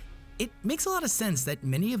influence, it makes a lot of sense that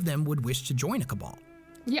many of them would wish to join a Cabal.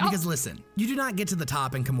 Yep. Because listen, you do not get to the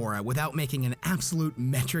top in Camorra without making an absolute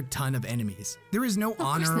metric ton of enemies. There is no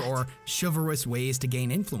honor or chivalrous ways to gain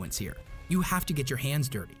influence here. You have to get your hands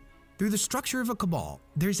dirty. Through the structure of a Cabal,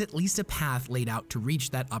 there's at least a path laid out to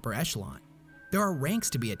reach that upper echelon. There are ranks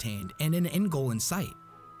to be attained and an end goal in sight.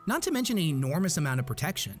 Not to mention an enormous amount of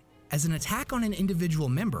protection, as an attack on an individual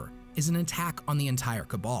member is an attack on the entire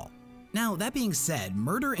Cabal. Now, that being said,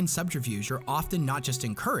 murder and subterfuge are often not just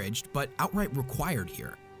encouraged, but outright required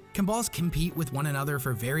here. Cabals compete with one another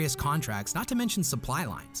for various contracts, not to mention supply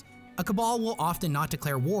lines. A Cabal will often not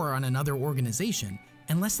declare war on another organization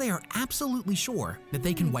unless they are absolutely sure that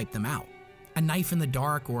they can wipe them out. A knife in the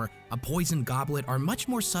dark or a poisoned goblet are much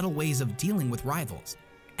more subtle ways of dealing with rivals.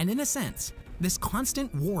 And in a sense, this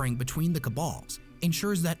constant warring between the Cabals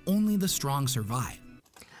ensures that only the strong survive.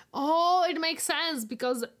 Oh, it makes sense,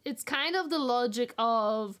 because it's kind of the logic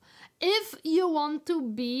of, if you want to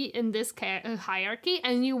be in this hierarchy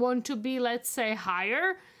and you want to be, let's say,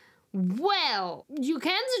 higher, well, you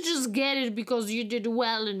can't just get it because you did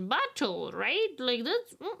well in battle, right? Like,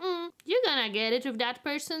 that's, you're gonna get it if that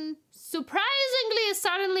person surprisingly is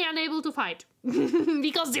suddenly unable to fight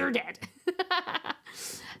because they're dead.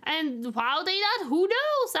 And how they died, who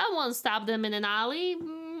knows? Someone stabbed them in an alley.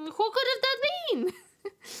 Who could have that been?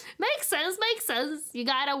 Makes sense, makes sense. You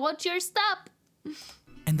gotta watch your step.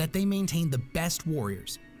 And that they maintain the best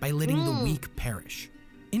warriors by letting the weak perish.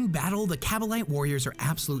 In battle, the Kabalite warriors are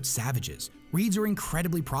absolute savages. Raids are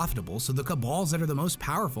incredibly profitable, so the Kabals that are the most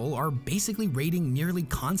powerful are basically raiding nearly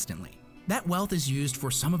constantly. That wealth is used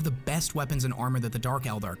for some of the best weapons and armor that the Dark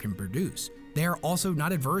Eldar can produce. They are also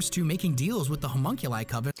not adverse to making deals with the Homunculi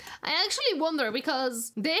Covens. I actually wonder,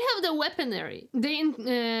 because they have the weaponry. They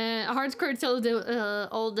hardcore tell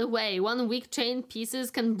all the way. One weak chain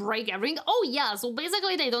pieces can break everything. Oh yeah, so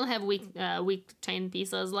basically they don't have weak chain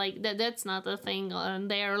pieces. Like that's not a thing in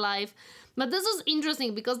their life. But this is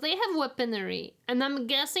interesting because they have weaponry, and I'm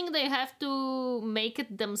guessing they have to make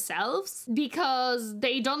it themselves because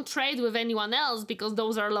they don't trade with anyone else because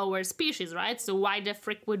those are lower species, right? So why the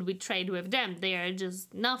frick would we trade with them? They are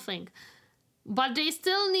just nothing. But they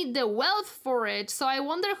still need the wealth for it, so I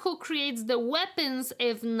wonder who creates the weapons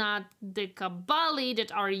if not the Kabali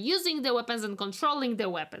that are using the weapons and controlling the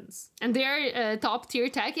weapons. And they're top tier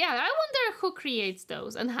tech. Yeah, I wonder who creates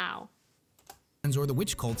those and how. Or the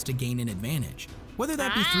Wytch Cults to gain an advantage. Whether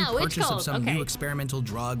that be through purchase of some new experimental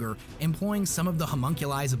drug or employing some of the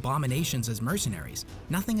homunculi's abominations as mercenaries,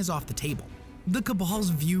 nothing is off the table. The Kabals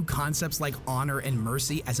view concepts like honor and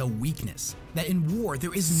mercy as a weakness, that in war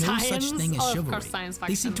there is no such thing as chivalry.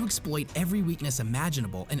 They seek to exploit every weakness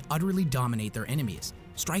imaginable and utterly dominate their enemies,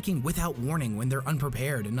 striking without warning when they're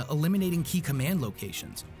unprepared and eliminating key command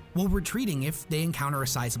locations, while retreating if they encounter a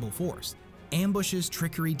sizable force. Ambushes,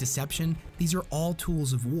 trickery, deception, these are all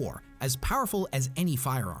tools of war, as powerful as any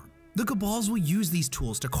firearm. The Kabals will use these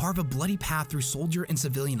tools to carve a bloody path through soldier and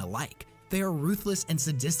civilian alike. They are ruthless and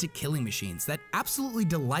sadistic killing machines that absolutely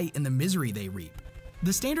delight in the misery they reap.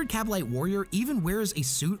 The standard Kabalite warrior even wears a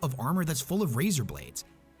suit of armor that's full of razor blades,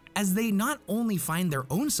 as they not only find their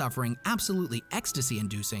own suffering absolutely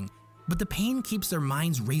ecstasy-inducing, but the pain keeps their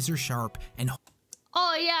minds razor sharp and—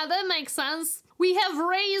 Oh yeah, that makes sense. We have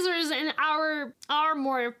razors in our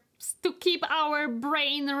armor to keep our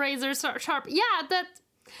brain razor sharp. Yeah, that's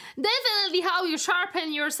definitely how you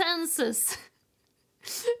sharpen your senses.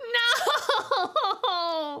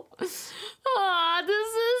 No! Oh,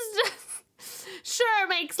 this is just... Sure,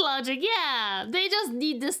 makes logic, yeah. They just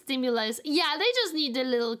need the stimulus. Yeah, they just need the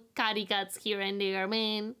little cutty cuts here and there,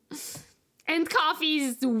 man. And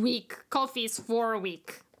coffee's weak. Coffee's 4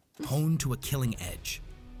 weak. Honed to a killing edge.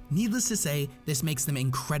 Needless to say, this makes them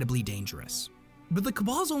incredibly dangerous. But the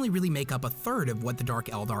Kabals only really make up a third of what the Dark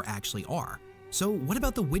Eldar actually are. So what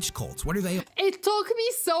about the Wytch Cults? What are they? It took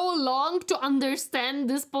me so long to understand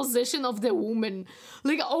this position of the woman.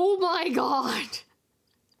 Like, oh my god.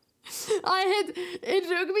 It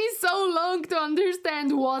took me so long to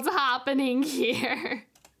understand what's happening here.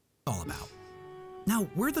 All about. Now,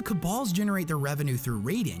 where the Kabals generate their revenue through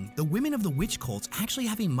raiding, the women of the Wytch Cults actually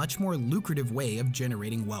have a much more lucrative way of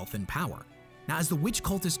generating wealth and power. Now, as the Wytch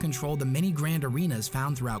Cultists control the many grand arenas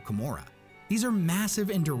found throughout Commorragh, these are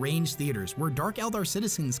massive and deranged theaters where Dark Eldar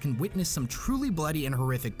citizens can witness some truly bloody and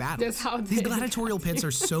horrific battles. These gladiatorial pits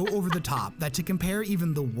are so over the top that to compare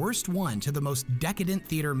even the worst one to the most decadent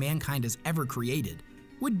theater mankind has ever created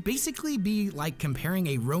would basically be like comparing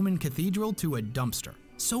a Roman cathedral to a dumpster.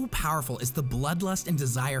 So powerful is the bloodlust and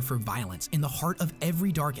desire for violence in the heart of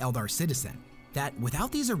every Dark Eldar citizen that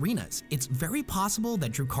without these arenas, it's very possible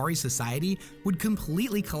that Drukhari society would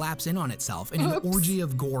completely collapse in on itself in an orgy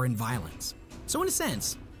of gore and violence. So in a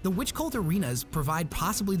sense, the Wytch Cult arenas provide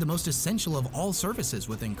possibly the most essential of all services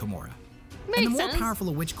within Commorragh. And the more powerful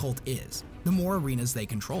a Wytch Cult is, the more arenas they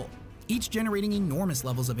control, each generating enormous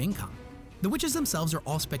levels of income. The witches themselves are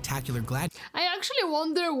all spectacular gladiators. I actually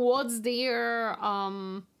wonder what's their,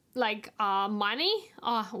 money?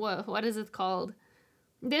 What is it called?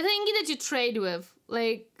 The thing that you trade with.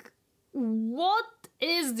 Like, what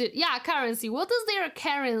is the... Yeah, currency. What is their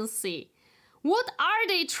currency? What are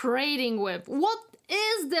they trading with? What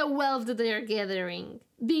is the wealth that they're gathering?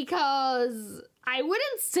 Because I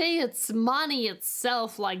wouldn't say it's money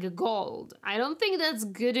itself like gold. I don't think that's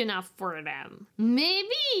good enough for them.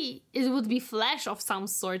 Maybe it would be flesh of some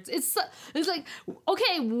sort. It's like,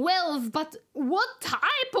 okay, wealth, but what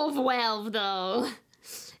type of wealth though?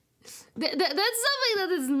 That's something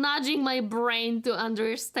that is nudging my brain to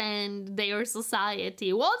understand their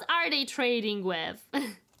society. What are they trading with?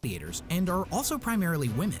 And are also primarily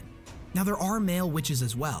women. Now there are male witches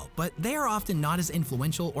as well, but they are often not as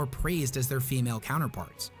influential or praised as their female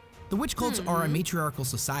counterparts. The Wytch Cults are a matriarchal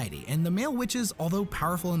society, and the male witches, although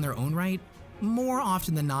powerful in their own right, more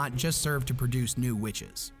often than not just serve to produce new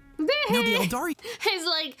witches. Now the Eldari He's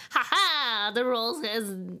like, haha, the roles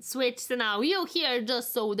has switched and now you here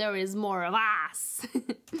just so there is more of us.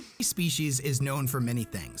 species is known for many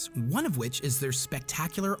things, one of which is their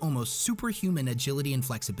spectacular, almost superhuman agility and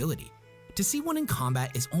flexibility. To see one in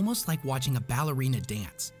combat is almost like watching a ballerina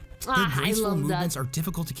dance. Their graceful movements are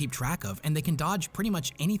difficult to keep track of, and they can dodge pretty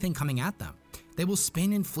much anything coming at them. They will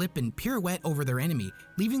spin and flip and pirouette over their enemy,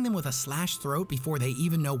 leaving them with a slashed throat before they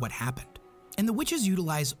even know what happened. And the witches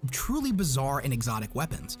utilize truly bizarre and exotic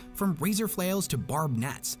weapons, from razor flails to barbed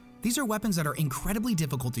nets. These are weapons that are incredibly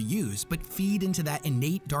difficult to use, but feed into that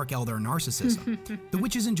innate Dark Eldar narcissism. The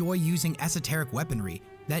witches enjoy using esoteric weaponry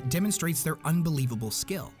that demonstrates their unbelievable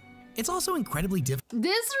skill. It's also incredibly difficult.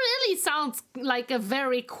 This really sounds like a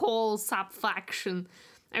very cool sub-faction.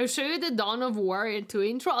 I'll show you the Dawn of Warrior 2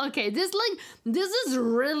 intro. Okay, this is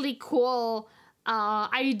really cool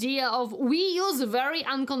idea of we use very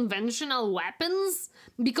unconventional weapons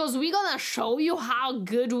because we're gonna show you how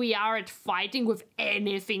good we are at fighting with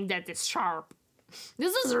anything that is sharp.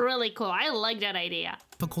 This is really cool. I like that idea.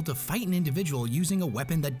 Difficult to fight an individual using a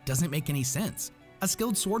weapon that doesn't make any sense. A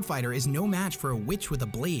skilled sword fighter is no match for a witch with a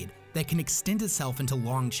blade that can extend itself into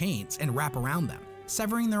long chains and wrap around them,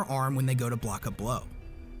 severing their arm when they go to block a blow.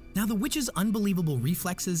 Now the witch's unbelievable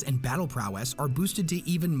reflexes and battle prowess are boosted to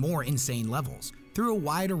even more insane levels through a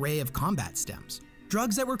wide array of combat stems,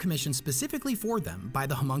 drugs that were commissioned specifically for them by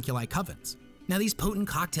the Homunculi Covens. Now these potent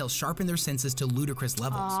cocktails sharpen their senses to ludicrous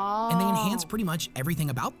levels, and they enhance pretty much everything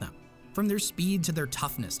about them. From their speed to their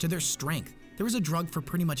toughness to their strength, there is a drug for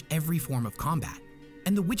pretty much every form of combat.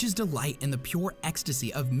 And the witches delight in the pure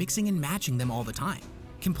ecstasy of mixing and matching them all the time,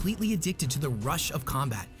 completely addicted to the rush of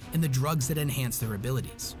combat and the drugs that enhance their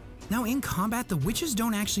abilities. Now in combat, the witches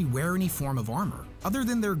don't actually wear any form of armor, other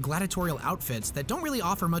than their gladiatorial outfits that don't really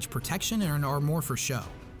offer much protection and are more for show.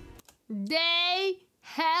 They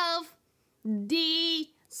have the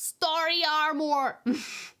story armor.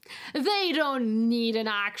 They don't need an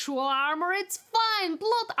actual armor, it's fine,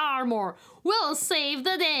 plot armor will save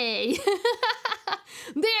the day.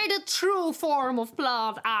 They're the true form of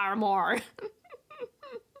plot armor.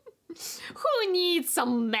 Who needs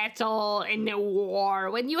some metal in a war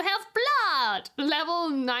when you have blood? Level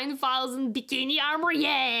 9000 bikini armor,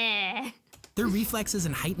 yeah! Their reflexes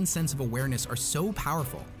and heightened sense of awareness are so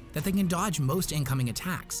powerful that they can dodge most incoming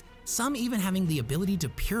attacks, some even having the ability to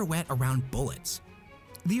pirouette around bullets.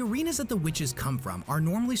 The arenas that the witches come from are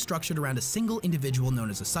normally structured around a single individual known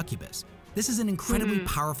as a succubus. This is an incredibly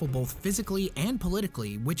powerful, both physically and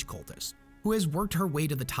politically, witch cultist who has worked her way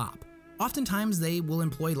to the top. Oftentimes, they will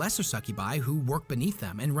employ lesser succubi who work beneath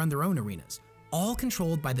them and run their own arenas, all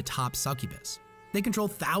controlled by the top succubus. They control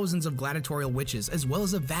thousands of gladiatorial witches as well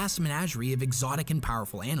as a vast menagerie of exotic and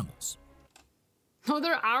powerful animals. Oh,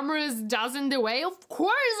 their armor is just in the way? Of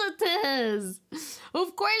course it is!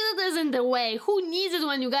 Of course it is in the way. Who needs it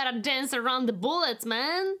when you gotta dance around the bullets,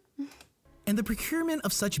 man? And the procurement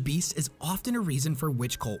of such beasts is often a reason for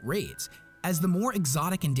witch cult raids, as the more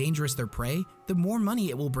exotic and dangerous their prey, the more money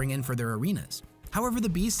it will bring in for their arenas. However, the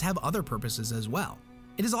beasts have other purposes as well.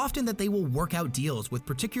 It is often that they will work out deals with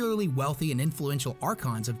particularly wealthy and influential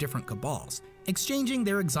archons of different cabals, exchanging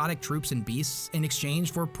their exotic troops and beasts in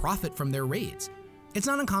exchange for profit from their raids. It's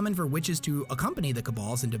not uncommon for witches to accompany the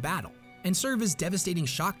cabals into battle and serve as devastating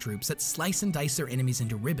shock troops that slice and dice their enemies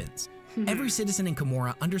into ribbons. Every citizen in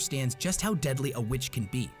Camorra understands just how deadly a witch can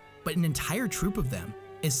be, but an entire troop of them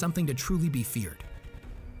is something to truly be feared.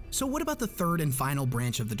 So what about the third and final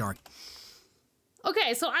branch of the Dark?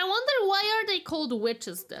 Okay, so I wonder why are they called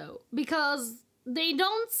witches though? Because they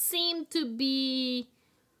don't seem to be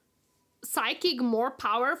psychic more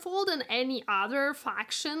powerful than any other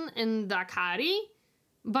faction in Drukhari,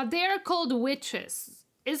 but they are called witches.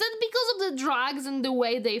 Is it because of the drugs and the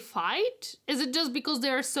way they fight? Is it just because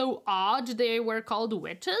they're so odd they were called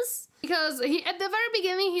witches? Because at the very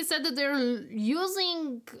beginning he said that they're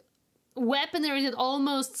using weaponry that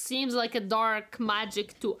almost seems like a dark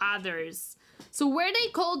magic to others. So were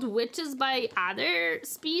they called witches by other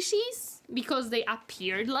species because they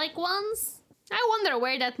appeared like ones? I wonder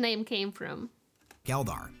where that name came from.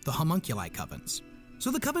 Eldar, the Homunculi Covens.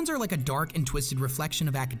 So the Covens are like a dark and twisted reflection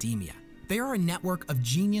of academia. They are a network of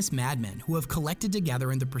genius madmen who have collected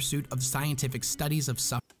together in the pursuit of scientific studies of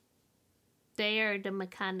They are the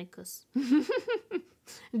Mechanicus.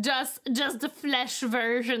 just the flesh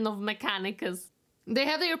version of Mechanicus. They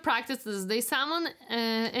have their practices. They summon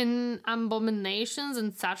in abominations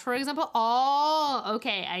and such, for example. Oh,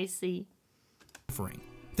 okay, I see.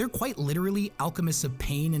 They're quite literally alchemists of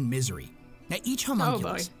pain and misery. Now, each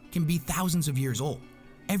homunculus can be thousands of years old,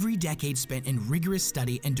 every decade spent in rigorous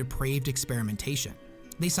study and depraved experimentation.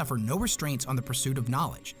 They suffer no restraints on the pursuit of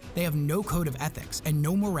knowledge. They have no code of ethics and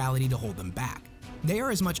no morality to hold them back. They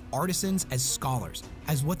are as much artisans as scholars,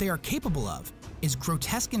 as what they are capable of is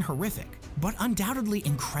grotesque and horrific, but undoubtedly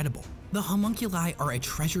incredible. The homunculi are a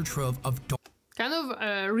treasure trove of kind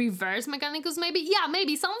of reverse Mechanicus, maybe? Yeah,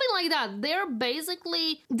 maybe something like that. They're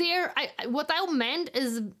basically, what I meant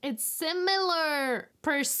is it's similar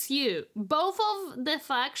pursuit. Both of the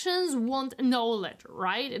factions want knowledge,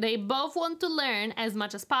 right? They both want to learn as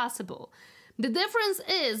much as possible. The difference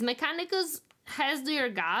is Mechanicus has their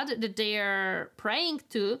god that they are praying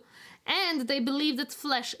to, and they believe that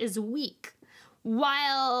flesh is weak.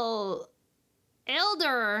 While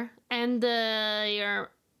Eldar and their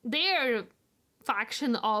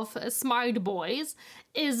faction of smart boys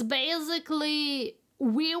is basically,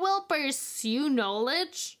 we will pursue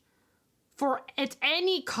knowledge at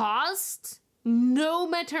any cost, no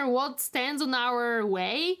matter what stands on our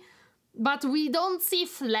way, but we don't see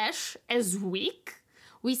flesh as weak.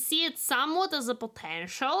 We see it somewhat as a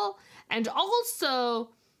potential, and also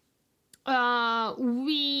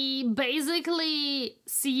we basically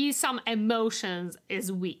see some emotions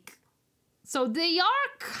as weak. So they are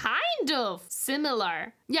kind of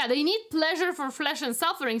similar. Yeah, they need pleasure for flesh and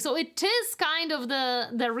suffering, so it is kind of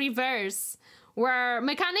the reverse, where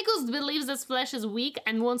Mechanicus believes that flesh is weak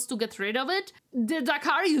and wants to get rid of it. The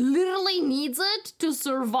Drukhari literally needs it to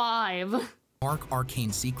survive. Dark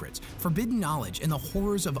arcane secrets, forbidden knowledge, and the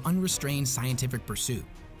horrors of unrestrained scientific pursuit.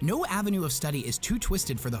 No avenue of study is too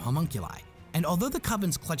twisted for the homunculi, and although the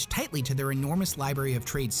Covens clutch tightly to their enormous library of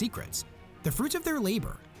trade secrets, the fruits of their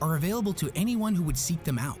labor are available to anyone who would seek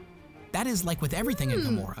them out. That is like with everything in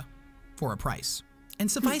Gomorrah, for a price. And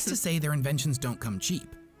suffice to say, their inventions don't come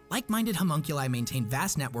cheap. Like-minded homunculi maintain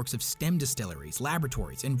vast networks of STEM distilleries,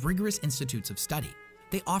 laboratories, and rigorous institutes of study.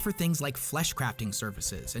 They offer things like flesh crafting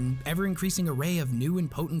services, an ever-increasing array of new and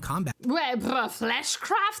potent combat. Wait, flesh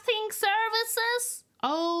crafting services?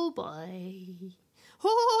 Oh boy.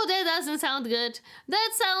 Oh, that doesn't sound good. That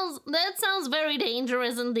sounds very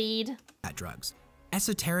dangerous indeed. Drugs,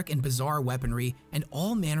 esoteric and bizarre weaponry, and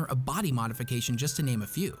all manner of body modification, just to name a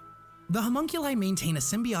few. The homunculi maintain a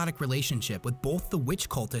symbiotic relationship with both the Wytch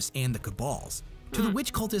Cultists and the Kabals. To the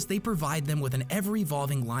Wytch Cultists, they provide them with an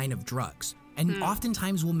ever-evolving line of drugs, and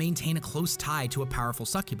oftentimes will maintain a close tie to a powerful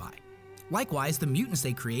succubi. Likewise, the mutants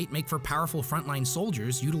they create make for powerful frontline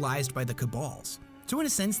soldiers utilized by the Kabals. So in a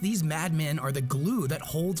sense, these madmen are the glue that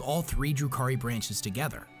holds all three Drukhari branches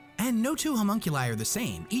together. And no two homunculi are the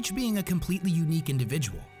same, each being a completely unique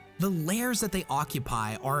individual. The lairs that they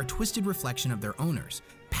occupy are a twisted reflection of their owners.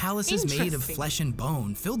 Palaces made of flesh and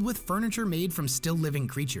bone, filled with furniture made from still living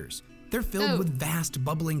creatures. They're filled with vast,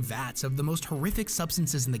 bubbling vats of the most horrific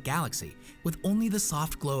substances in the galaxy, with only the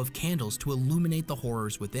soft glow of candles to illuminate the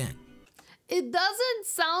horrors within. It doesn't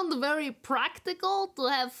sound very practical to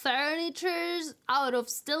have furnitures out of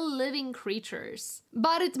still living creatures,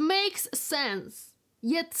 but it makes sense.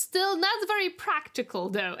 Yet still not very practical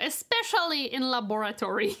though, especially in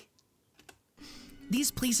laboratory. These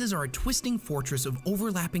places are a twisting fortress of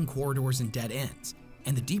overlapping corridors and dead ends,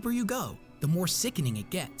 and the deeper you go, the more sickening it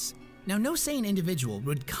gets. Now, no sane individual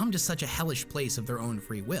would come to such a hellish place of their own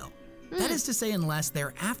free will. That is to say, unless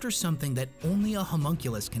they're after something that only a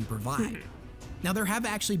homunculus can provide. Now, there have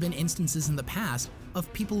actually been instances in the past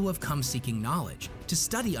of people who have come seeking knowledge to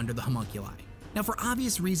study under the homunculi. Now, for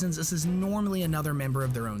obvious reasons, this is normally another member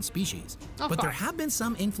of their own species, but there have been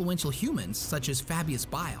some influential humans, such as Fabius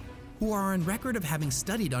Bile, who are on record of having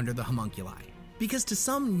studied under the homunculi, because to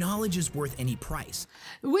some, knowledge is worth any price.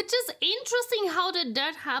 Which is interesting, how did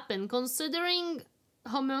that happen, considering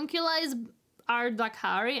homunculi are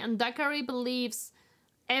Drukhari, and Drukhari believes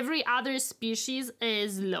every other species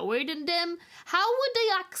is lower than them. How would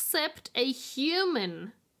they accept a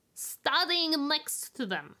human studying next to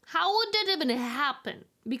them? How would that even happen?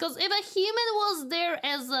 Because if a human was there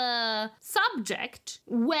as a subject,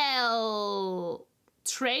 well,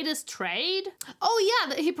 trade is trade. Oh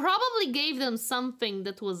yeah, he probably gave them something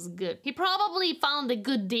that was good. He probably found a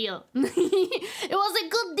good deal. It was a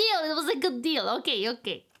good deal, it was a good deal.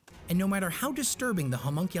 Okay. And no matter how disturbing the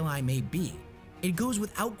homunculi may be, it goes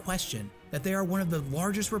without question that they are one of the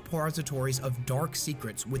largest repositories of dark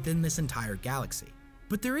secrets within this entire galaxy.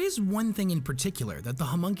 But there is one thing in particular that the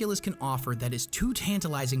homunculus can offer that is too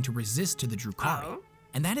tantalizing to resist to the Drukhari,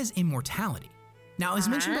 and that is immortality. Now, as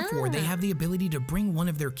mentioned before, they have the ability to bring one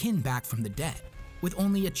of their kin back from the dead, with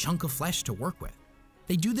only a chunk of flesh to work with.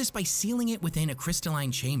 They do this by sealing it within a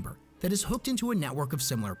crystalline chamber that is hooked into a network of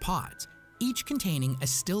similar pods, each containing a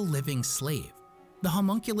still living slave. The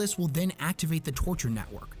homunculus will then activate the torture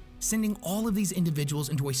network, sending all of these individuals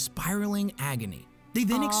into a spiraling agony, They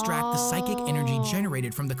then extract the psychic energy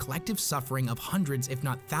generated from the collective suffering of hundreds, if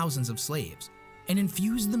not thousands, of slaves, and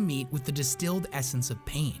infuse the meat with the distilled essence of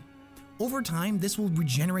pain. Over time, this will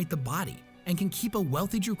regenerate the body and can keep a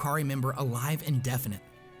wealthy Drukhari member alive indefinitely.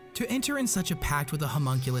 To enter in such a pact with a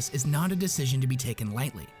homunculus is not a decision to be taken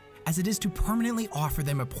lightly, as it is to permanently offer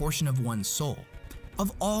them a portion of one's soul.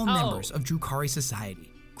 Of all members of Drukhari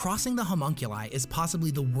society, crossing the homunculi is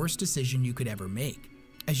possibly the worst decision you could ever make,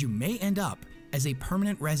 as you may end up as a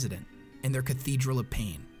permanent resident in their cathedral of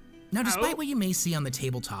pain. Now, despite what you may see on the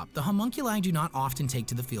tabletop, the homunculi do not often take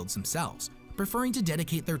to the fields themselves, preferring to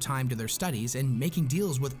dedicate their time to their studies and making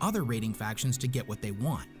deals with other raiding factions to get what they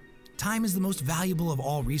want. Time is the most valuable of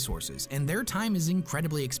all resources, and their time is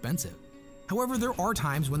incredibly expensive. However, there are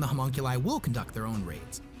times when the homunculi will conduct their own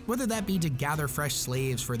raids, whether that be to gather fresh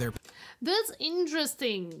slaves for their— That's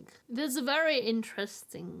interesting. That's very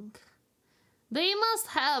interesting. They must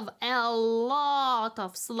have a lot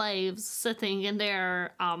of slaves sitting in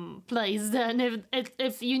their place then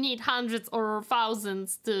if you need hundreds or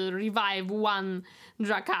thousands to revive one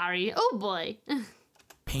Drukhari. Oh boy.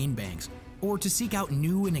 pain banks, or to seek out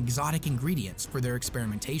new and exotic ingredients for their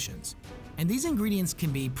experimentations. And these ingredients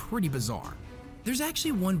can be pretty bizarre. There's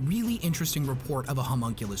actually one really interesting report of a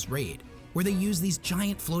homunculus raid, where they use these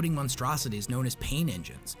giant floating monstrosities known as pain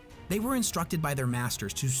engines. They were instructed by their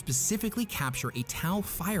masters to specifically capture a Tau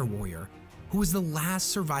fire warrior who was the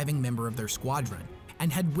last surviving member of their squadron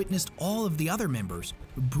and had witnessed all of the other members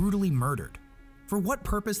brutally murdered. For what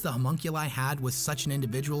purpose the homunculi had with such an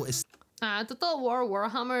individual is Total War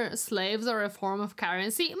Warhammer slaves are a form of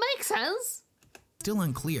currency. It makes sense. Still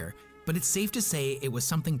unclear, but it's safe to say it was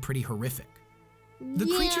something pretty horrific. The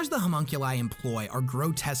creatures the homunculi employ are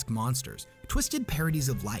grotesque monsters, twisted parodies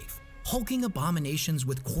of life, hulking abominations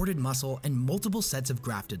with corded muscle and multiple sets of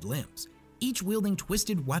grafted limbs, each wielding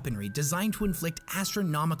twisted weaponry designed to inflict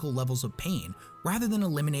astronomical levels of pain rather than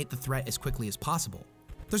eliminate the threat as quickly as possible.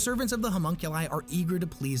 The servants of the homunculi are eager to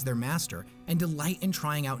please their master and delight in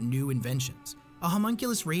trying out new inventions. A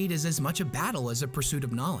homunculus raid is as much a battle as a pursuit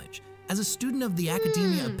of knowledge, as a student of the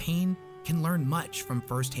Academia of Pain can learn much from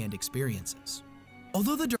first-hand experiences.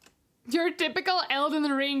 Although the your typical Elden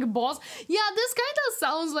Ring boss. Yeah, this kind of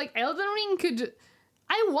sounds like Elden Ring could...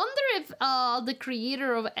 I wonder if the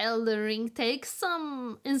creator of Elden Ring takes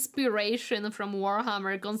some inspiration from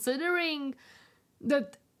Warhammer, considering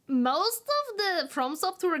that most of the From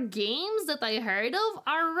Software games that I heard of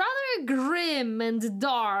are rather grim and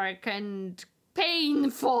dark and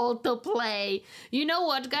painful to play. You know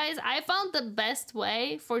what, guys? I found the best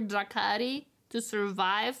way for Drukhari to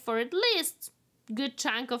survive for at least good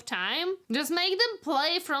chunk of time. Just make them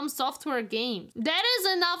play From Software games. That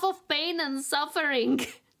is enough of pain and suffering.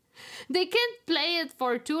 They can't play it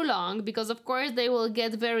for too long because of course they will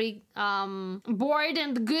get very bored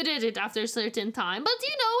and good at it after a certain time. But you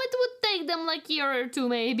know, it would take them like a year or two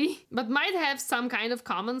maybe. But might have some kind of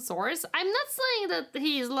common source. I'm not saying that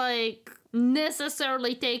he's like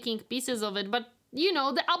necessarily taking pieces of it, but you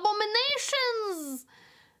know, the abominations,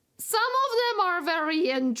 some of them are very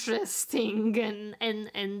interesting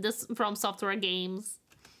in this From Software games.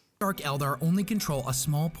 Dark Eldar only control a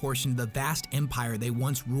small portion of the vast empire they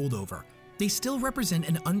once ruled over. They still represent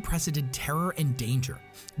an unprecedented terror and danger.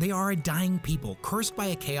 They are a dying people, cursed by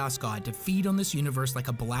a chaos god to feed on this universe like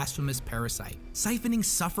a blasphemous parasite, siphoning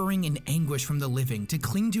suffering and anguish from the living to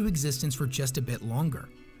cling to existence for just a bit longer.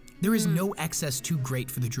 There is no excess too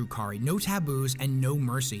great for the Drukhari, no taboos, and no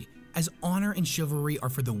mercy, as honor and chivalry are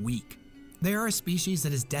for the weak. They are a species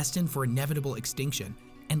that is destined for inevitable extinction,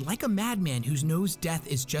 and like a madman who knows death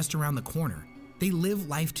is just around the corner, they live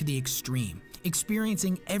life to the extreme,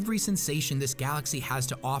 experiencing every sensation this galaxy has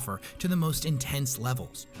to offer to the most intense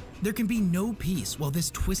levels. There can be no peace while this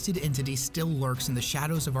twisted entity still lurks in the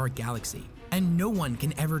shadows of our galaxy, and no one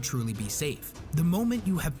can ever truly be safe. The moment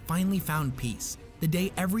you have finally found peace, the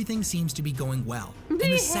day everything seems to be going well, and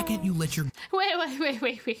the second you let your— Wait.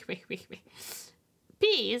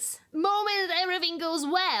 Peace? Moment everything goes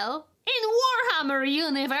well? In Warhammer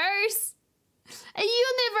universe? A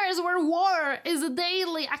universe where war is a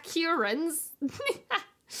daily occurrence?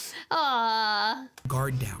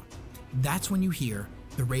 Guard down. That's when you hear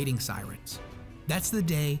the raiding sirens. That's the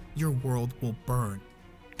day your world will burn.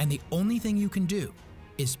 And the only thing you can do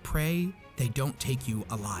is pray they don't take you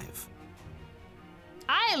alive.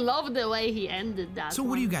 I love the way he ended that. So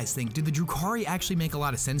what do you guys think? Did the Drukhari actually make a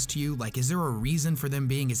lot of sense to you? Like, is there a reason for them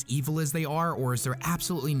being as evil as they are, or is there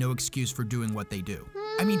absolutely no excuse for doing what they do?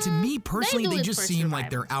 I mean, to me personally, do they it just for seem like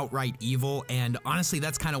survival. they're outright evil, and honestly,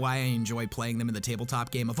 that's kind of why I enjoy playing them in the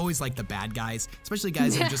tabletop game. I've always liked the bad guys, especially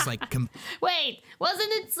guys that are just like Wait,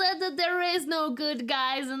 wasn't it said that there is no good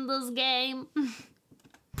guys in this game?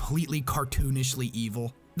 completely cartoonishly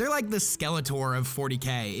evil. They're like the Skeletor of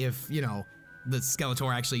 40K, if, you know, the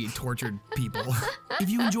Skeletor actually tortured people. If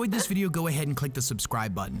you enjoyed this video, go ahead and click the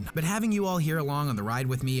subscribe button. But having you all here along on the ride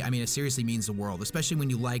with me, I mean, it seriously means the world, especially when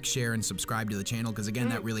you like, share, and subscribe to the channel, because again,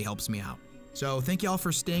 that really helps me out. So thank you all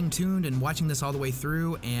for staying tuned and watching this all the way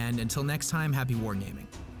through, and until next time, happy wargaming.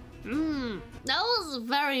 That was a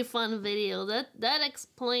very fun video. That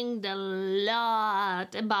explained a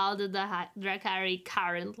lot about the Drukhari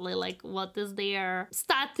currently, like what is their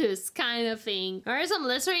status kind of thing. Are some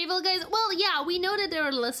lesser evil guys? Well, yeah, we know that there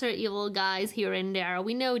are lesser evil guys here and there.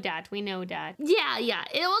 We know that. Yeah,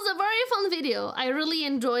 it was a very fun video. I really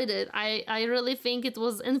enjoyed it. I really think it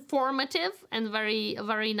was informative and very,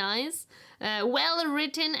 very nice. Well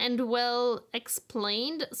written and well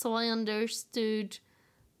explained, so I understood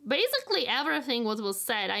basically everything what was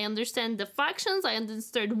said. I understand the factions, I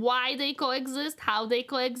understood why they coexist, how they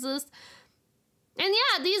coexist. And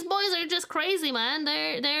yeah, these boys are just crazy, man.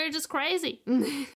 They're just crazy.